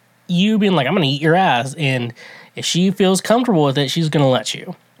at you being like, I'm going to eat your ass, and if she feels comfortable with it, she's going to let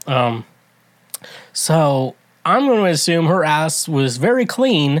you. So I'm going to assume her ass was very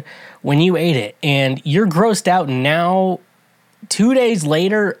clean when you ate it, and you're grossed out now 2 days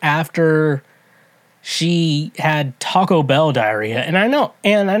later after she had Taco Bell diarrhea. And I know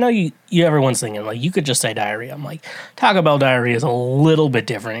you everyone's thinking, like, you could just say diarrhea. I'm like, Taco Bell diarrhea is a little bit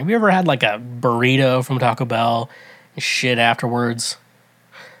different. Have you ever had like a burrito from Taco Bell and shit afterwards?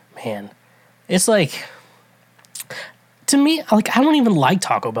 Man, it's like, to me, like, I don't even like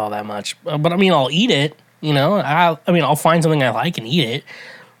Taco Bell that much, but I mean, I'll eat it, you know. I'll find something I like and eat it,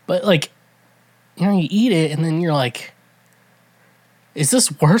 but like, you know, you eat it and then you're like, is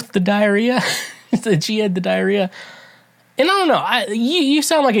this worth the diarrhea? That she had the diarrhea? And I don't know. You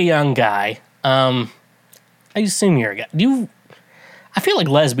sound like a young guy. I assume you're a guy. I feel like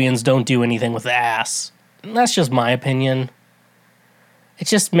lesbians don't do anything with the ass. And that's just my opinion. It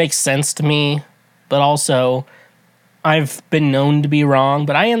just makes sense to me. But also, I've been known to be wrong.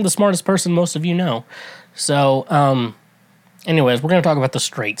 But I am the smartest person most of you know. So, anyways, we're going to talk about the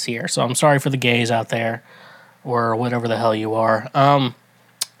straights here. So I'm sorry for the gays out there, or whatever the hell you are.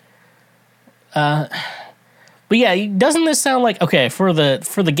 But yeah, doesn't this sound like, okay, I'm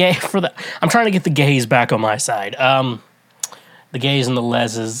trying to get the gays back on my side. The gays and the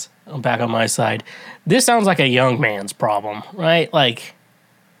leses back on my side. This sounds like a young man's problem, right? Like,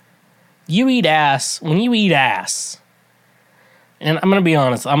 when you eat ass, and I'm going to be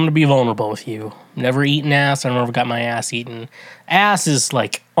honest, I'm going to be vulnerable with you. Never eaten ass, I never got my ass eaten. Ass is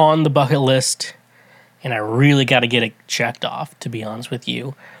like on the bucket list, and I really got to get it checked off, to be honest with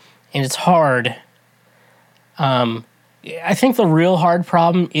you. And it's hard. I think the real hard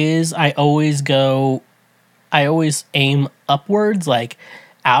problem is I always aim upwards, like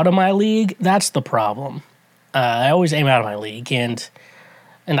out of my league. That's the problem. I always aim out of my league, and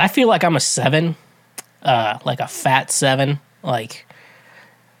I feel like I'm a 7, like a fat 7. Like,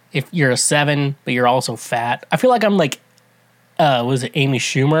 if you're a 7, but you're also fat, I feel like I'm like, was it Amy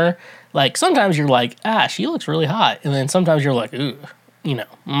Schumer? Like, sometimes you're like, she looks really hot, and then sometimes you're like, ooh, you know,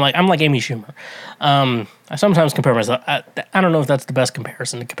 I'm like Amy Schumer. I sometimes compare myself. I don't know if that's the best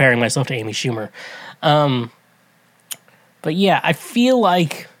comparison, comparing myself to Amy Schumer. But yeah, I feel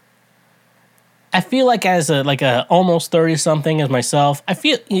like as a almost 30 something as myself, I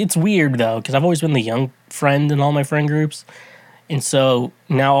feel it's weird though, because I've always been the young friend in all my friend groups, and so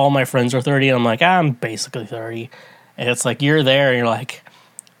now all my friends are 30, and I'm like, I'm basically 30, and it's like you're there, and you're like,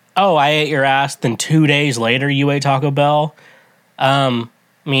 oh, I ate your ass. Then 2 days later, you ate Taco Bell. I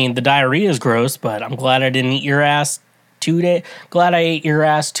mean, the diarrhea is gross, but I'm glad I didn't eat your ass 2 days. Glad I ate your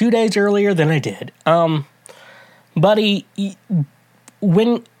ass 2 days earlier than I did. Buddy,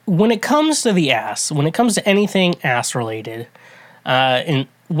 when it comes to the ass, when it comes to anything ass related, and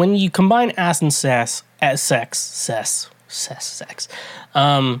when you combine ass and sex,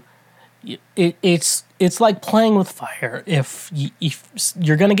 it's like playing with fire. If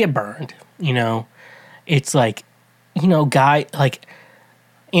you're gonna get burned, you know, it's like, you know,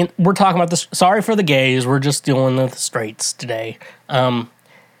 and we're talking about this. Sorry for the gays. We're just dealing with the straights today.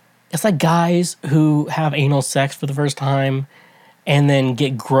 It's like guys who have anal sex for the first time and then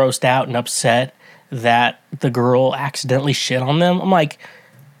get grossed out and upset that the girl accidentally shit on them. I'm like,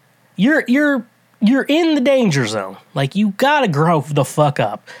 you're in the danger zone. Like, you gotta grow the fuck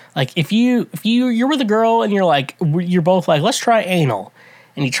up. Like, if you're with a girl and you're both like, let's try anal,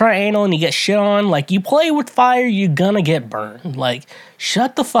 and you try anal and you get shit on, like, you play with fire, you're gonna get burned. Like,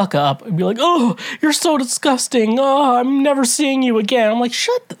 shut the fuck up and be like, oh, you're so disgusting. Oh, I'm never seeing you again. I'm like,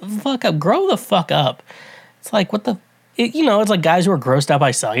 shut the fuck up. Grow the fuck up. It's like, what the, it's like guys who are grossed out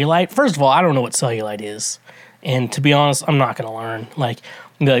by cellulite. First of all, I don't know what cellulite is. And to be honest, I'm not gonna learn. Like,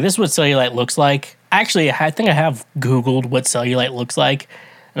 be like, this is what cellulite looks like. Actually, I think I have Googled what cellulite looks like.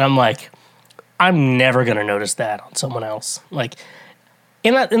 And I'm like, I'm never gonna notice that on someone else. Like,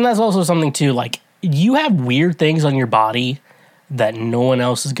 and that's also something too, like, you have weird things on your body that no one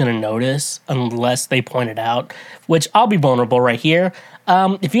else is going to notice unless they point it out, which I'll be vulnerable right here.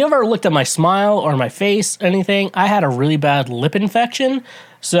 If you ever looked at my smile or my face or anything, I had a really bad lip infection.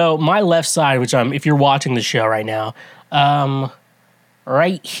 So my left side, which if you're watching the show right now,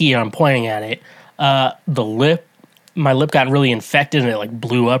 right here, I'm pointing at it, my lip got really infected and it like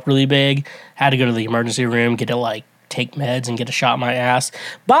blew up really big. Had to go to the emergency room, get it like, take meds and get a shot in my ass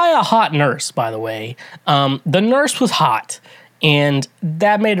by a hot nurse, by the way. The nurse was hot, and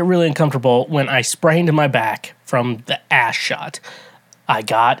that made it really uncomfortable when I sprained my back from the ass shot I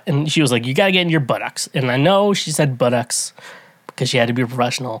got. And she was like, you got to get in your buttocks. And I know she said buttocks because she had to be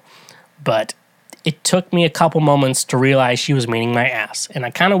professional, but it took me a couple moments to realize she was meaning my ass. And I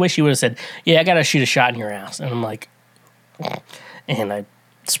kind of wish she would have said, yeah, I got to shoot a shot in your ass. And I'm like, and I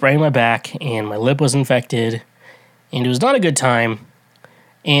sprained my back, and my lip was infected. And it was not a good time.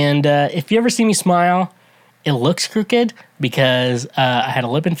 And if you ever see me smile, it looks crooked because I had a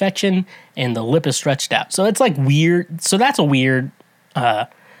lip infection and the lip is stretched out. So it's like weird. So that's a weird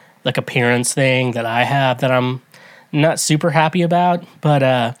like appearance thing that I have that I'm not super happy about.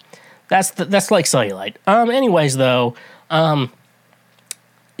 But that's like cellulite. Anyways, though,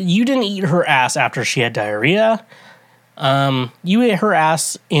 you didn't eat her ass after she had diarrhea. You ate her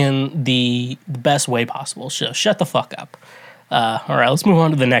ass in the best way possible. So shut the fuck up. All right, let's move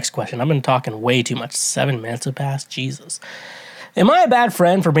on to the next question. I've been talking way too much. 7 minutes have passed. Jesus. Am I a bad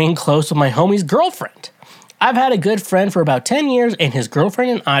friend for being close with my homie's girlfriend? I've had a good friend for about 10 years, and his girlfriend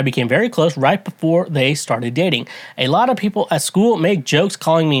and I became very close right before they started dating. A lot of people at school make jokes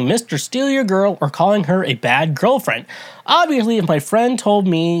calling me Mr. Steal Your Girl or calling her a bad girlfriend. Obviously, if my friend told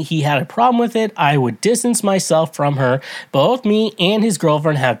me he had a problem with it, I would distance myself from her. Both me and his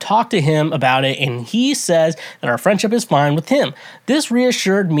girlfriend have talked to him about it, and he says that our friendship is fine with him. This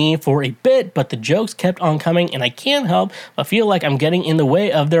reassured me for a bit, but the jokes kept on coming, and I can't help but feel like I'm getting in the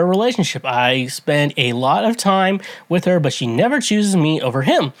way of their relationship. I spend a lot of time with her, but she never chooses me over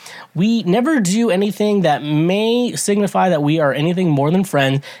him. We never do anything that may signify that we are anything more than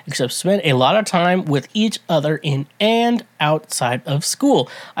friends, except spend a lot of time with each other in and outside of school.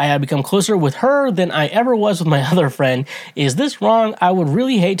 I have become closer with her than I ever was with my other friend. Is this wrong? I would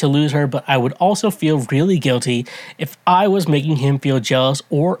really hate to lose her, but I would also feel really guilty if I was making him feel jealous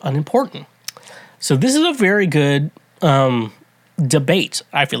or unimportant. So this is a very good debate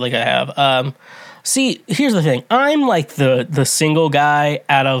I feel like I have. See, here's the thing. I'm like the single guy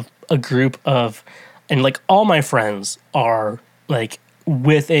out of a group of, and like all my friends are like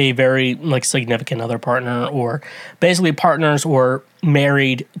with a very like significant other partner or basically partners or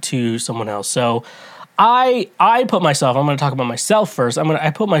married to someone else. So I put myself, I'm going to talk about myself first.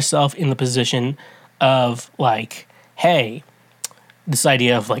 I put myself in the position of like, hey, this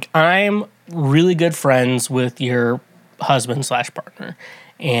idea of like, I'm really good friends with your husband / partner.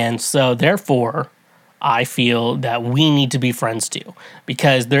 And so therefore I feel that we need to be friends too,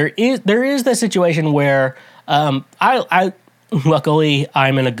 because there is that situation where I luckily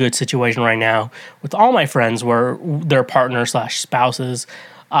I'm in a good situation right now with all my friends where their partner / spouses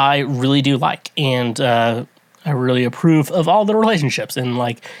I really do like, and I really approve of all the relationships. And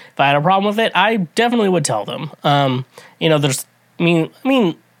like, if I had a problem with it, I definitely would tell them. There's, when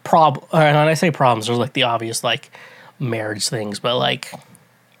I say problems, there's like the obvious like marriage things, but like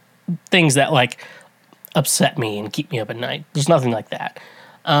things that like upset me and keep me up at night. There's nothing like that.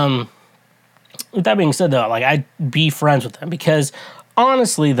 With that being said, though, like I'd be friends with them because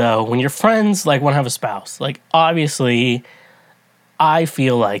honestly, though, when your friends like want to have a spouse, like obviously, I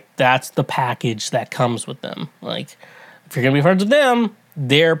feel like that's the package that comes with them. Like if you're gonna be friends with them,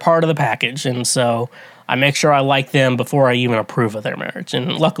 they're part of the package, and so I make sure I like them before I even approve of their marriage.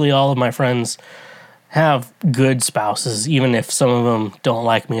 And luckily, all of my friends have good spouses, even if some of them don't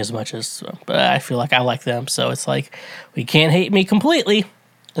like me as much as, but I feel like I like them. So it's like, we can't hate me completely.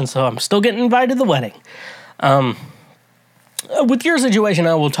 And so I'm still getting invited to the wedding. With your situation,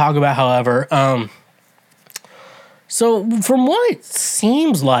 I will talk about, however, so from what it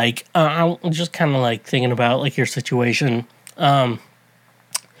seems like, I'm just kind of like thinking about like your situation. As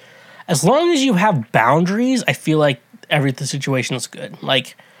long as you have boundaries, I feel like the situation is good.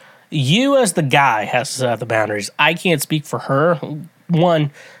 Like, you as the guy has to set the boundaries. I can't speak for her.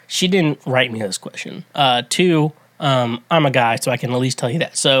 One, she didn't write me this question. Two, I'm a guy, so I can at least tell you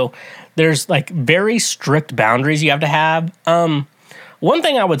that. So there's like very strict boundaries you have to have. One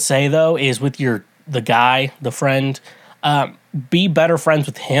thing I would say though is with the guy, the friend, be better friends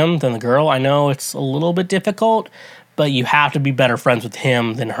with him than the girl. I know it's a little bit difficult, but you have to be better friends with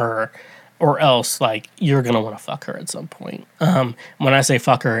him than her, or else like you're gonna want to fuck her at some point. When I say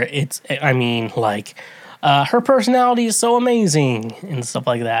fuck her, I mean like her personality is so amazing and stuff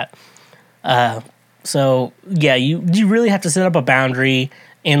like that. So yeah, you really have to set up a boundary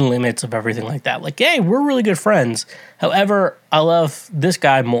and limits of everything like that. Like, hey, we're really good friends. However, I love this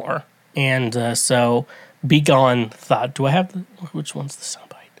guy more, and so be gone. Thought, do I have which one's the soundbite?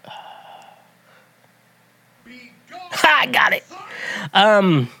 I got it.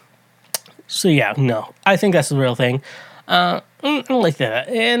 So yeah, no, I think that's the real thing. I don't like that.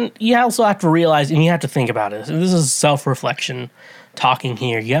 And you also have to realize, and you have to think about it. This is self-reflection talking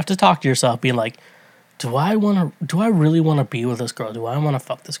here. You have to talk to yourself, being like, do I really want to be with this girl? Do I want to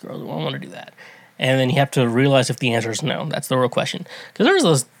fuck this girl? Do I want to do that? And then you have to realize if the answer is no. That's the real question.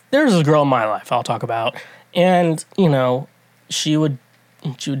 Because there's this girl in my life I'll talk about, and you know, she would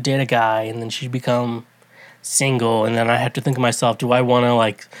date a guy, and then she'd become single, and then I had to think to myself, do I want to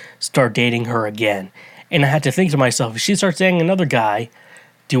like start dating her again? And I had to think to myself, if she starts dating another guy,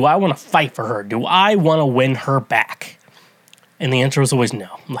 do I want to fight for her? Do I want to win her back? And the answer was always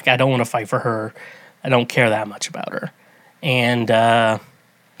no. Like, I don't want to fight for her. I don't care that much about her. And that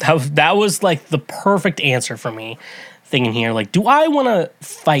was like the perfect answer for me, thinking here, like, do I want to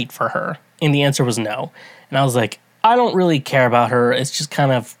fight for her? And the answer was no. And I was like, I don't really care about her. It's just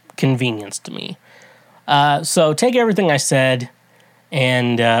kind of convenience to me. So take everything I said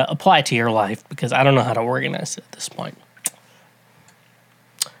and apply it to your life, because I don't know how to organize it at this point.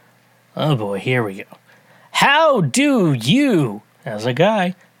 Oh boy, here we go. How do you, as a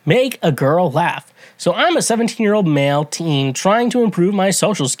guy, make a girl laugh? So I'm a 17-year-old male teen trying to improve my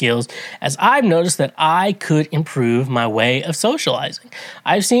social skills, as I've noticed that I could improve my way of socializing.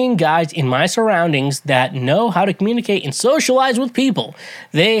 I've seen guys in my surroundings that know how to communicate and socialize with people.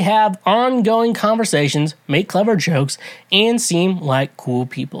 They have ongoing conversations, make clever jokes, and seem like cool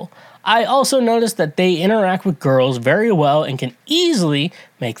people. I also noticed that they interact with girls very well and can easily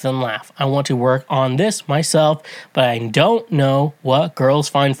make them laugh. I want to work on this myself, but I don't know what girls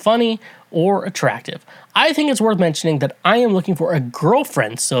find funny or attractive. I think it's worth mentioning that I am looking for a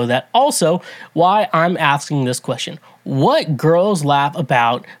girlfriend, so that also why I'm asking this question. What girls laugh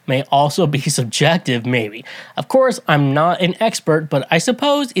about may also be subjective, maybe. Of course, I'm not an expert, but I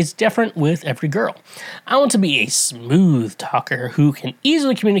suppose it's different with every girl. I want to be a smooth talker who can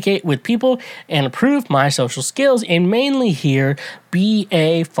easily communicate with people and improve my social skills, and mainly here, be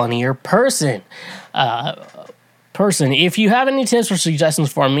a funnier person. If you have any tips or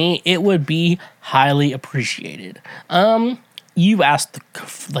suggestions for me, it would be highly appreciated. You asked the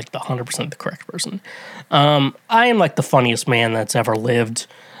 100% the correct person. I am like the funniest man that's ever lived.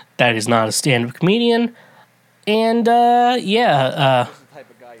 That is not a stand-up comedian. And yeah. This is the type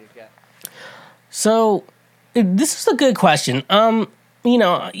of guy you get. So this is a good question. You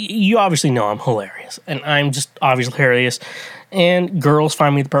know, you obviously know I'm hilarious, and I'm just obviously hilarious. And girls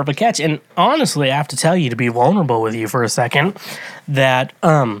find me the perfect catch. And honestly, I have to tell you, to be vulnerable with you for a second, that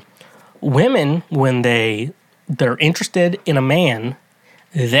women, when they're interested in a man,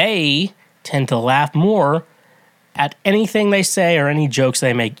 they tend to laugh more at anything they say or any jokes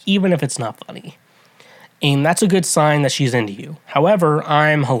they make, even if it's not funny. And that's a good sign that she's into you. However,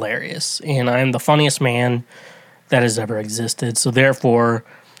 I'm hilarious, and I'm the funniest man that has ever existed. So therefore,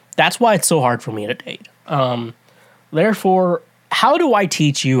 that's why it's so hard for me to date. Therefore, how do I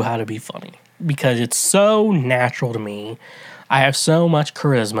teach you how to be funny? Because it's so natural to me. I have so much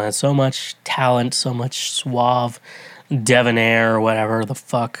charisma, so much talent, so much suave debonair, or whatever the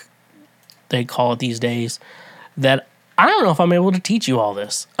fuck they call it these days, that I don't know if I'm able to teach you all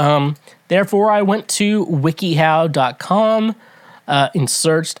this. Therefore, I went to wikihow.com and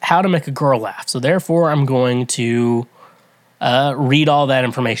searched how to make a girl laugh. So therefore, I'm going to read all that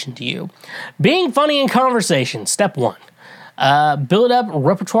information to you. Being funny in conversation. Step 1. Build up a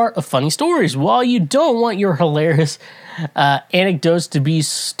repertoire of funny stories. While you don't want your hilarious anecdotes to be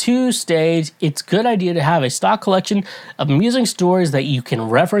too staged, it's a good idea to have a stock collection of amusing stories that you can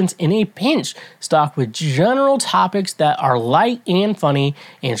reference in a pinch. Stock with general topics that are light and funny,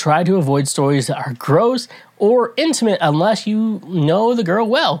 and try to avoid stories that are gross or intimate unless you know the girl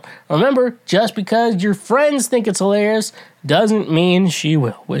well. Remember, just because your friends think it's hilarious doesn't mean she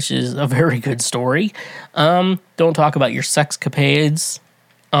will, which is a very good story. Don't talk about your sexcapades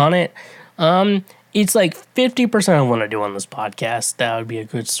on it. It's like 50% of what I do on this podcast. That would be a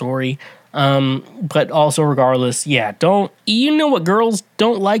good story. But also, regardless, you know what girls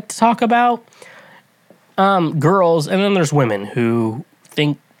don't like to talk about? Girls, and then there's women who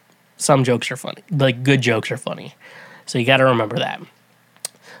think some jokes are funny, like good jokes are funny. So you got to remember that.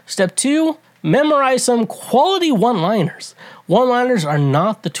 Step 2, memorize some quality one-liners. One-liners are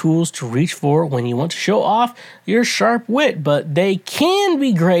not the tools to reach for when you want to show off your sharp wit, but they can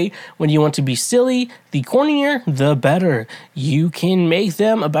be great when you want to be silly. The cornier, the better. You can make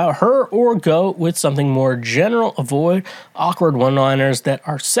them about her or go with something more general. Avoid awkward one-liners that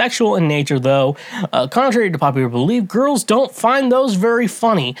are sexual in nature, though. Contrary to popular belief, girls don't find those very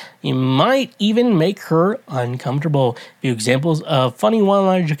funny. You might even make her uncomfortable. A few examples of funny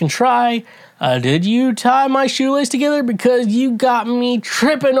one-liners you can try. Did you tie my shoelace together because you got me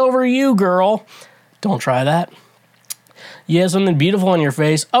tripping over you, girl? Don't try that. You have something beautiful on your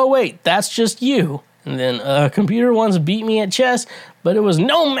face. Oh, wait, that's just you. And then a computer once beat me at chess, but it was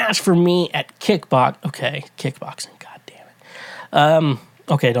no match for me at kickboxing. Okay, kickboxing, god damn it.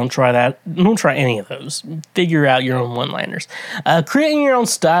 Okay, don't try that. Don't try any of those. Figure out your own one-liners. Creating your own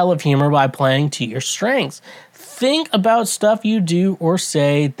style of humor by playing to your strengths. Think about stuff you do or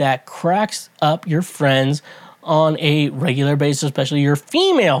say that cracks up your friends on a regular basis, especially your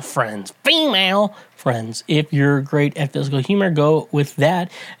female friends. If you're great at physical humor, go with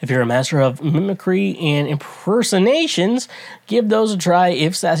that. If you're a master of mimicry and impersonations, give those a try.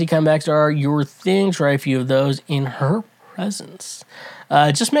 If sassy comebacks are your thing, try a few of those in her presence.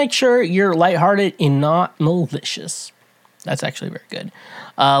 Just make sure you're lighthearted and not malicious. That's actually very good.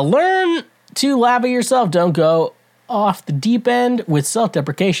 Learn to laugh at yourself. Don't go off the deep end with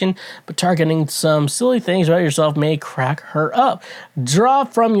self-deprecation, but targeting some silly things about yourself may crack her up. Draw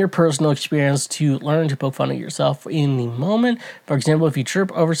from your personal experience to learn to poke fun at yourself in the moment. For example, if you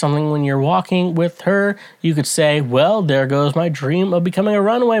trip over something when you're walking with her, you could say, well, there goes my dream of becoming a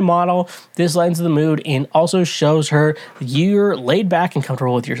runway model. This lightens the mood and also shows her that you're laid back and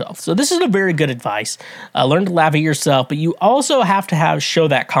comfortable with yourself. So this is a very good advice. Learn to laugh at yourself, but you also have to show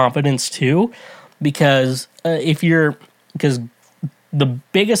that confidence too. Because because the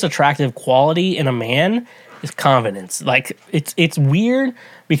biggest attractive quality in a man is confidence. Like, it's weird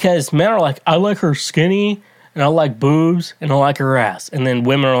because men are like, I like her skinny, and I like boobs, and I like her ass. And then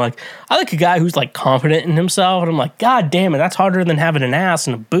women are like, I like a guy who's like confident in himself. And I'm like, God damn it, that's harder than having an ass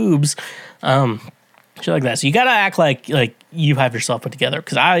and boobs. Shit like that. So you gotta act like you have yourself put together.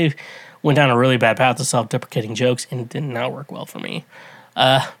 Because I went down a really bad path of self-deprecating jokes, and it did not work well for me.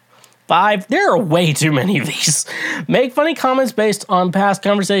 5, there are way too many of these. Make funny comments based on past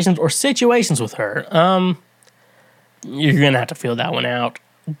conversations or situations with her. You're going to have to feel that one out.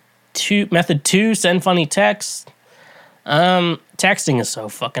 Method 2, send funny texts. Texting is so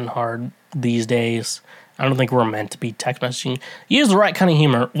fucking hard these days. I don't think we're meant to be text messaging. Use the right kind of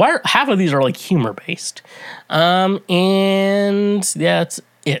humor. Half of these are like humor-based. And that's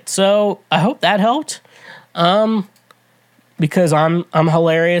it. So I hope that helped. Because I'm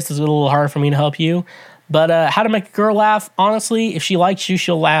hilarious, it's a little hard for me to help you. But how to make a girl laugh? Honestly, if she likes you,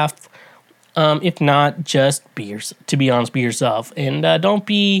 she'll laugh. If not, just be yourself. And don't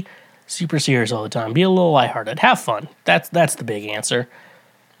be super serious all the time. Be a little lighthearted. Have fun. That's the big answer.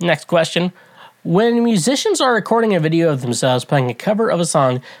 Next question. When musicians are recording a video of themselves playing a cover of a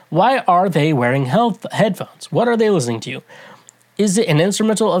song, why are they wearing headphones? What are they listening to? Is it an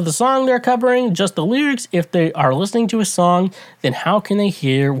instrumental of the song they're covering, just the lyrics? If they are listening to a song, then how can they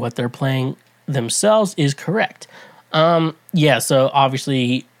hear what they're playing themselves is correct? So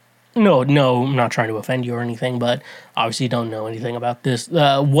obviously, no, I'm not trying to offend you or anything, but obviously you don't know anything about this.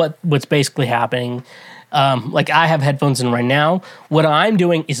 What's basically happening, like I have headphones in right now. What I'm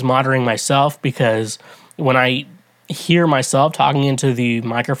doing is monitoring myself because when I hear myself talking into the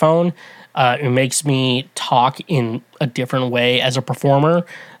microphone, it makes me talk in a different way as a performer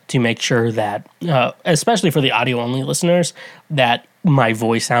to make sure that, especially for the audio-only listeners, that my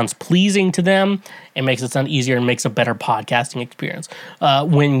voice sounds pleasing to them. It makes it sound easier and makes a better podcasting experience.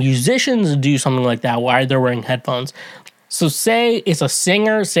 When musicians do something like that, why they're wearing headphones? So say it's a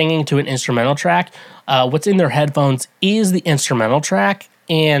singer singing to an instrumental track. What's in their headphones is the instrumental track,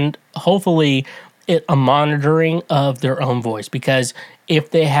 and hopefully a monitoring of their own voice. Because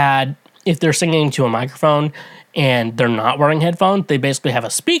if they're singing to a microphone and they're not wearing headphones, they basically have a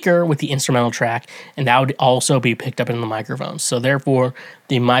speaker with the instrumental track, and that would also be picked up in the microphone. So therefore,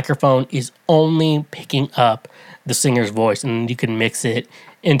 the microphone is only picking up the singer's voice, and you can mix it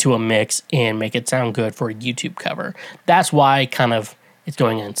into a mix and make it sound good for a YouTube cover. That's why kind of it's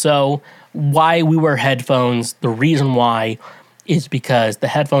going in. So why we wear headphones, the reason why is because the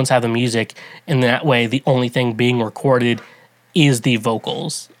headphones have the music, and that way the only thing being recorded is the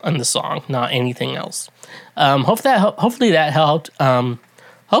vocals on the song, not anything else. Hopefully that helped.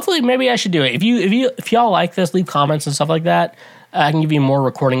 Hopefully maybe I should do it. If y'all like this, leave comments and stuff like that. I can give you more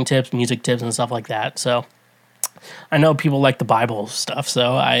recording tips, music tips, and stuff like that. So I know people like the Bible stuff,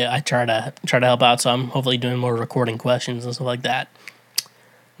 so I try to help out. So I'm hopefully doing more recording questions and stuff like that.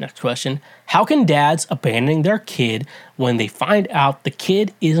 Next question: how can dads abandon their kid when they find out the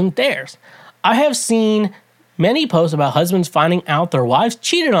kid isn't theirs? I have seen many posts about husbands finding out their wives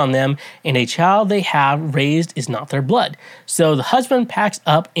cheated on them and a child they have raised is not their blood. So the husband packs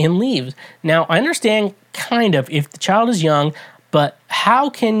up and leaves. Now, I understand kind of if the child is young, but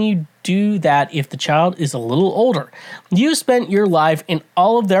how can you do that if the child is a little older? You spent your life and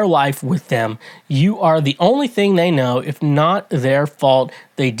all of their life with them. You are the only thing they know. If not their fault,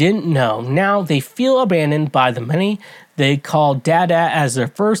 they didn't know. Now they feel abandoned by the many they call dada as their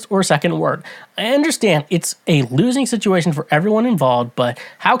first or second word. I understand it's a losing situation for everyone involved, but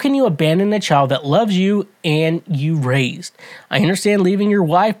how can you abandon a child that loves you and you raised? I understand leaving your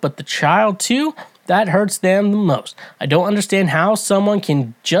wife, but the child too? That hurts them the most. I don't understand how someone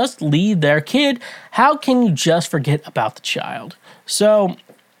can just leave their kid. How can you just forget about the child? So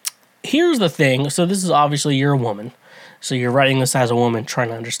here's the thing. So this is obviously you're a woman. So you're writing this as a woman trying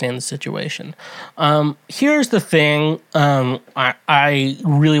to understand the situation. Here's the thing. I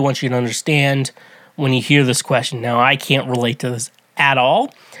really want you to understand when you hear this question. Now, I can't relate to this at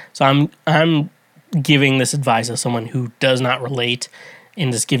all. So I'm giving this advice as someone who does not relate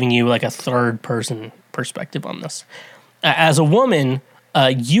and just giving you like a third person perspective on this. As a woman,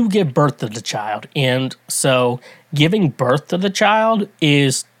 you give birth to the child. And so giving birth to the child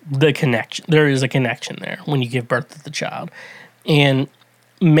is the connection. There is a connection there when you give birth to the child. And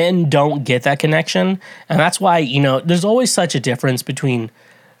men don't get that connection. And that's why, there's always such a difference between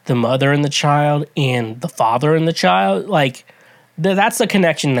the mother and the child and the father and the child. Like, that's the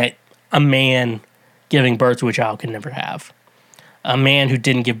connection that a man giving birth to a child can never have. A man who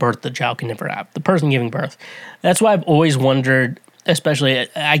didn't give birth to the child can never have. The person giving birth. That's why I've always wondered, especially,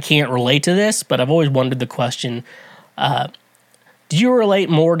 I can't relate to this, but I've always wondered the question, do you relate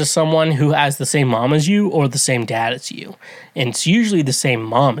more to someone who has the same mom as you or the same dad as you? And it's usually the same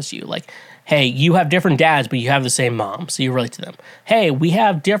mom as you. Like, hey, you have different dads, but you have the same mom, so you relate to them. Hey, we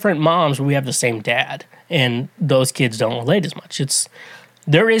have different moms, but we have the same dad, and those kids don't relate as much.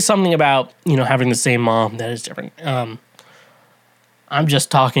 There is something about, having the same mom that is different. I'm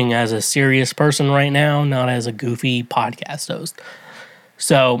just talking as a serious person right now, not as a goofy podcast host.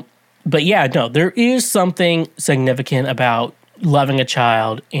 So, but yeah, no, there is something significant about loving a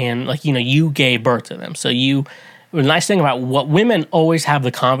child and you gave birth to them. So the nice thing about what women always have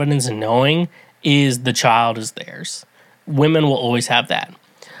the confidence in knowing is the child is theirs. Women will always have that.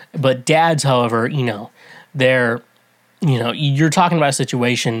 But dads, however, they're, you're talking about a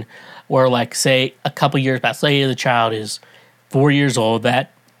situation where say a couple years back, say the child is 4 years old,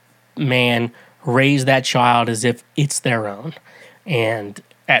 that man raised that child as if it's their own. And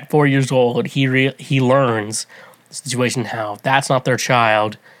at 4 years old, he learns situation how that's not their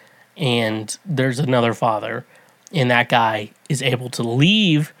child and there's another father, and that guy is able to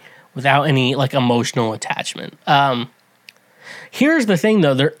leave without any emotional attachment. Here's the thing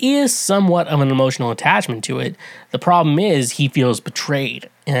though, there is somewhat of an emotional attachment to it. The problem is he feels betrayed,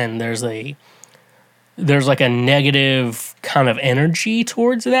 and there's a negative kind of energy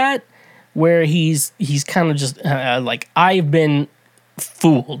towards that where he's kind of just I've been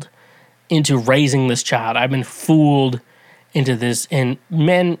fooled into raising this child. I've been fooled into this. And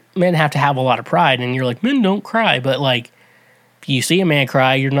men have to have a lot of pride. And you're like, men don't cry. But if you see a man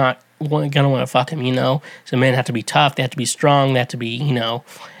cry, you're not going to want to fuck him, So men have to be tough. They have to be strong. They have to be,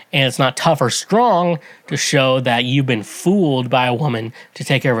 and it's not tough or strong to show that you've been fooled by a woman to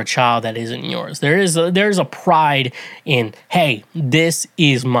take care of a child that isn't yours. There's a pride in, hey, this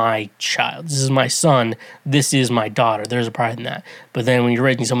is my child. This is my son. This is my daughter. There's a pride in that. But then when you're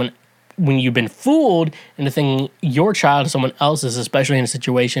raising someone, when you've been fooled into thinking your child is someone else's, especially in a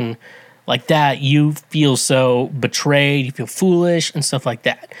situation like that, you feel so betrayed, you feel foolish, and stuff like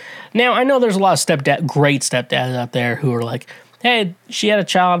that. Now, I know there's a lot of great stepdads out there who are like, hey, she had a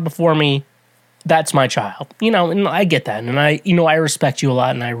child before me, that's my child, and I get that. And I respect you a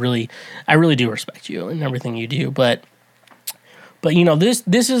lot, and I really do respect you and everything you do. But this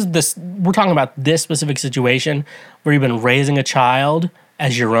we're talking about this specific situation where you've been raising a child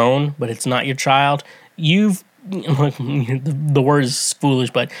as your own, but it's not your child. The word is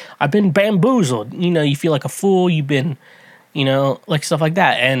foolish, but I've been bamboozled. You feel like a fool. You've been, like stuff like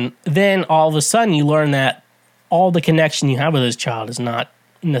that. And then all of a sudden you learn that all the connection you have with this child is not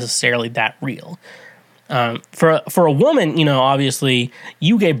necessarily that real. For a woman, obviously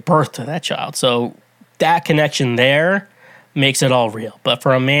you gave birth to that child. So that connection there makes it all real. But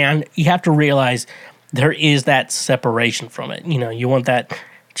for a man, you have to realize there is that separation from it. You want that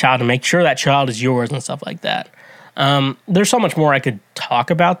child to make sure that child is yours and stuff like that. There's so much more I could talk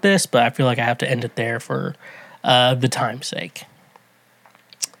about this, but I feel like I have to end it there for the time's sake.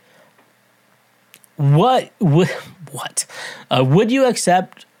 Would you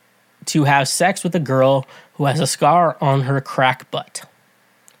accept to have sex with a girl who has a scar on her crack butt?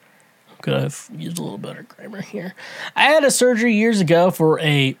 Could have used a little better grammar here. I had a surgery years ago for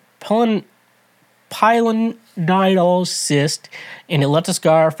a pilonidal cyst, and it left a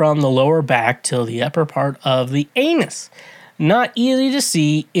scar from the lower back till the upper part of the anus. Not easy to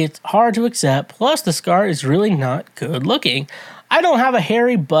see, it's hard to accept, plus the scar is really not good looking. I don't have a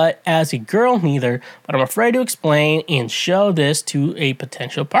hairy butt as a girl neither, but I'm afraid to explain and show this to a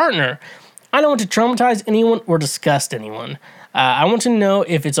potential partner. I don't want to traumatize anyone or disgust anyone. I want to know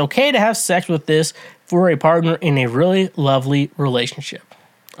if it's okay to have sex with this for a partner in a really lovely relationship.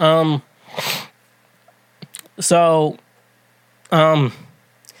 Talking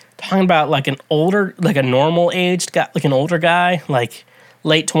about like a normal aged guy, like an older guy, like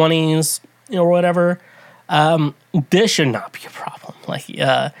late 20s, or whatever. This should not be a problem.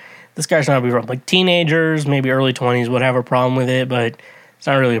 This guy should not be a problem. Like teenagers, maybe early 20s would have a problem with it, but it's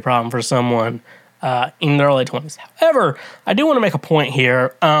not really a problem for someone in their early 20s. However, I do want to make a point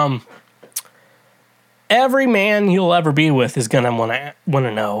here. Every man you'll ever be with is going to want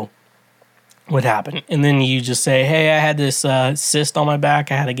to know what happened. And then you just say, hey, I had this cyst on my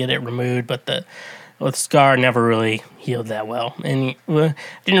back. I had to get it removed, but the scar never really healed that well. And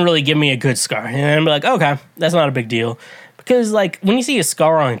didn't really give me a good scar. And I'm like, okay, that's not a big deal. Because, like, when you see a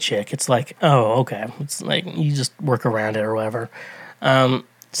scar on a chick, it's like, oh, okay. It's like, you just work around it or whatever.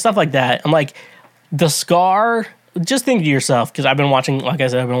 Stuff like that. I'm like, the scar, just think to yourself, because I've been watching, like I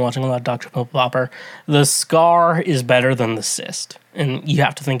said, I've been watching a lot of Dr. Popper. The scar is better than the cyst. And you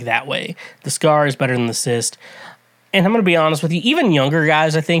have to think that way. The scar is better than the cyst. And I'm going to be honest with you, even younger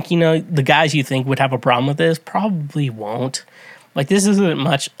guys, I think, the guys you think would have a problem with this probably won't. Like, this isn't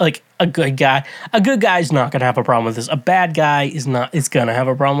much, like, a good guy. A good guy's not going to have a problem with this. A bad guy is going to have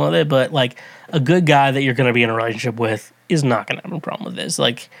a problem with it, but, like, a good guy that you're going to be in a relationship with is not going to have a problem with this.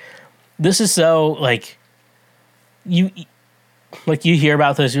 Like, this is so, like, you hear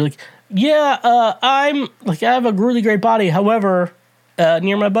about this, you're like, yeah, I have a really great body. However,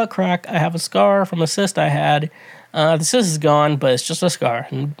 near my butt crack, I have a scar from a cyst I had. The cyst is gone, but it's just a scar.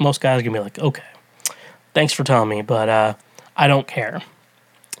 And most guys are going to be like, okay, thanks for telling me, but I don't care.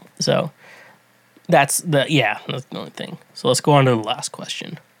 So that's the only thing. So let's go on to the last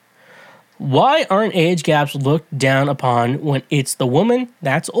question. Why aren't age gaps looked down upon when it's the woman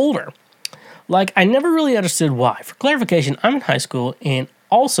that's older? Like, I never really understood why. For clarification, I'm in high school and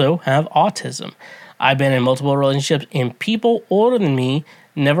also have autism. I've been in multiple relationships and people older than me,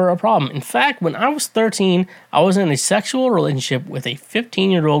 never a problem. In fact, when I was 13, I was in a sexual relationship with a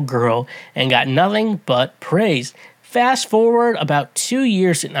 15-year-old girl and got nothing but praise. Fast forward about 2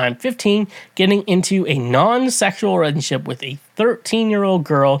 years and I'm 15, getting into a non-sexual relationship with a 13-year-old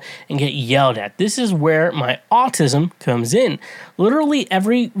girl and get yelled at. This is where my autism comes in. Literally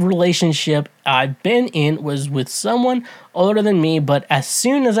every relationship I've been in was with someone older than me, but as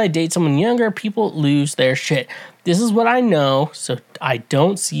soon as I date someone younger, people lose their shit. This is what I know, so I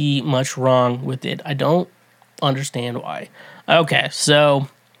don't see much wrong with it. I don't understand why. Okay, so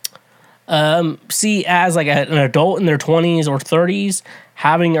see, as like an adult in their 20s or 30s,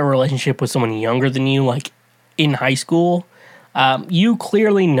 having a relationship with someone younger than you, like in high school, you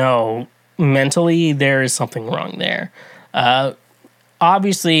clearly know mentally there is something wrong there.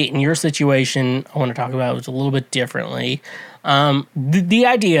 Obviously, in your situation, I want to talk about it a little bit differently. The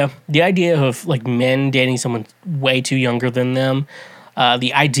idea of like men dating someone way too younger than them,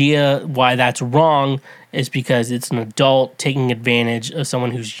 the idea why that's wrong is because it's an adult taking advantage of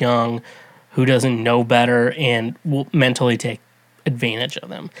someone who's young, who doesn't know better, and will mentally take advantage of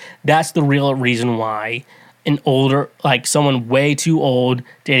them. That's the real reason why an older, like someone way too old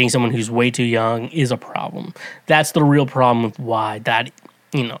dating someone who's way too young is a problem. That's the real problem with why that,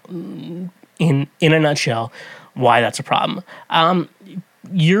 in in a nutshell why that's a problem.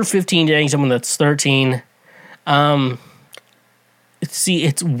 You're 15 dating someone that's 13.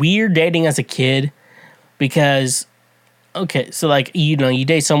 It's weird dating as a kid because, okay, so like, you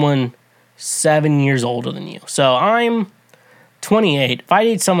date someone 7 years older than you. So I'm 28. If I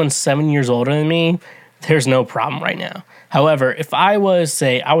date someone 7 years older than me, there's no problem right now. However, if I was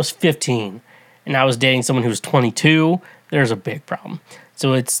 15 and I was dating someone who was 22, there's a big problem.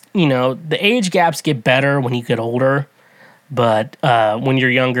 So it's, the age gaps get better when you get older, but when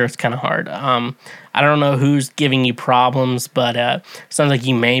you're younger, it's kind of hard. I don't know who's giving you problems, but it sounds like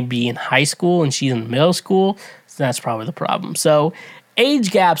you may be in high school and she's in middle school, so that's probably the problem. So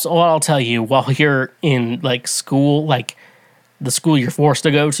age gaps, what I'll tell you, while you're in like school, like the school you're forced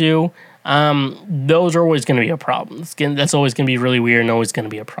to go to, those are always going to be a problem. That's always going to be really weird and always going to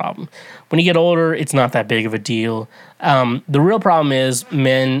be a problem. When you get older, it's not that big of a deal. The real problem is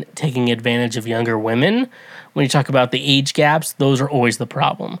men taking advantage of younger women. When you talk about the age gaps, those are always the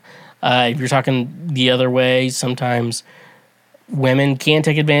problem. If you're talking the other way, sometimes women can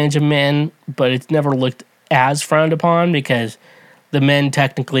take advantage of men, but it's never looked as frowned upon because the men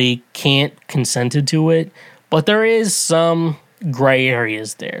technically can't consent to it. But there is some gray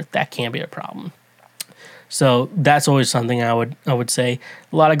areas there that can be a problem. So that's always something I would say.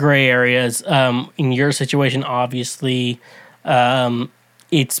 A lot of gray areas. In your situation, obviously,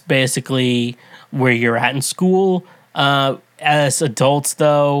 it's basically where you're at in school. As adults,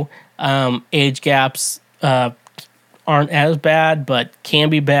 though, age gaps aren't as bad, but can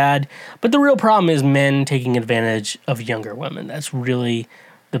be bad. But the real problem is men taking advantage of younger women. That's really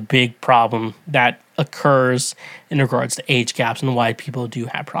the big problem that occurs in regards to age gaps and why people do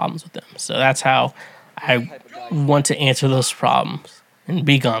have problems with them. So that's how I want to answer those problems. And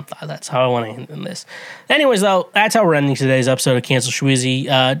be gone. That's how I want to end this. Anyways, though, that's how we're ending today's episode of Cancel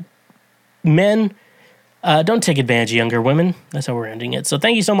Shweezy. Men, don't take advantage of younger women. That's how we're ending it. So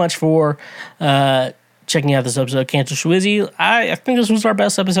thank you so much for checking out this episode of Cancel Shweezy. I think this was our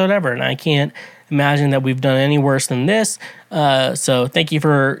best episode ever, and I can't imagine that we've done any worse than this. So thank you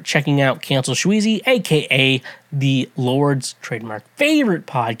for checking out Cancel Shweezy, a.k.a. the Lord's trademark favorite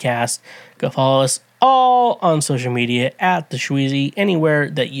podcast. Go follow us all on social media at The Shweezy, anywhere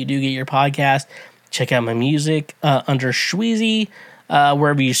that you do get your podcast. Check out my music under Shweezy,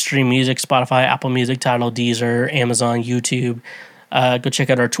 wherever you stream music, Spotify, Apple Music, Tidal, Deezer, Amazon, YouTube. Go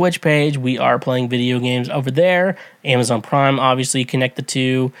check out our Twitch page. We are playing video games over there. Amazon Prime, obviously, connect the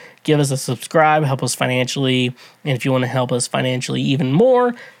two. Give us a subscribe, help us financially. And if you want to help us financially even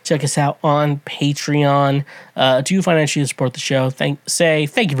more, check us out on Patreon to financially support the show. Thank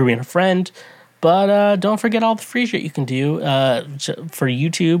you for being a friend. But don't forget all the free shit you can do. For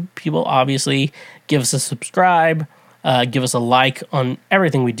YouTube, people, obviously, give us a subscribe. Give us a like on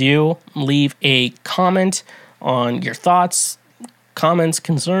everything we do. Leave a comment on your thoughts, comments,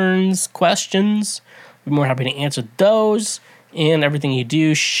 concerns, questions. We're more happy to answer those. And everything you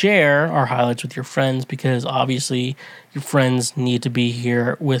do, share our highlights with your friends, because obviously your friends need to be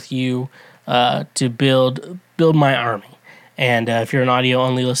here with you to build my army. And if you're an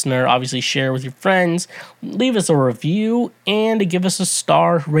audio-only listener, obviously share with your friends. Leave us a review and give us a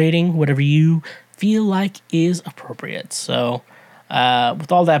star rating, whatever you feel like is appropriate. So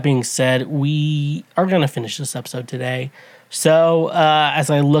with all that being said, we are going to finish this episode today. So as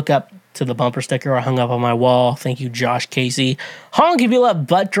I look up to the bumper sticker I hung up on my wall, thank you, Josh Casey. Honk if you love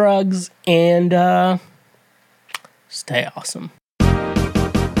butt drugs, and stay awesome.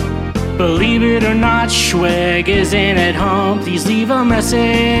 Believe it or not, Schweg isn't at home. Please leave a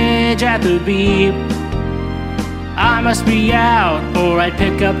message at the beep. I must be out or I'd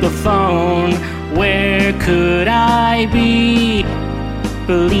pick up the phone. Where could I be?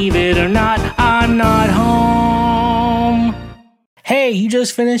 Believe it or not, I'm not home. Hey, you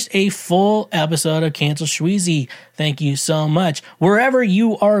just finished a full episode of Cancel Shweezy. Thank you so much. Wherever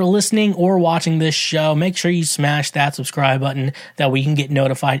you are listening or watching this show, make sure you smash that subscribe button that we can get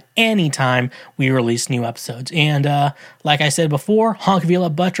notified anytime we release new episodes. And like I said before, honk if you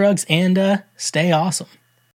love butt drugs, and stay awesome.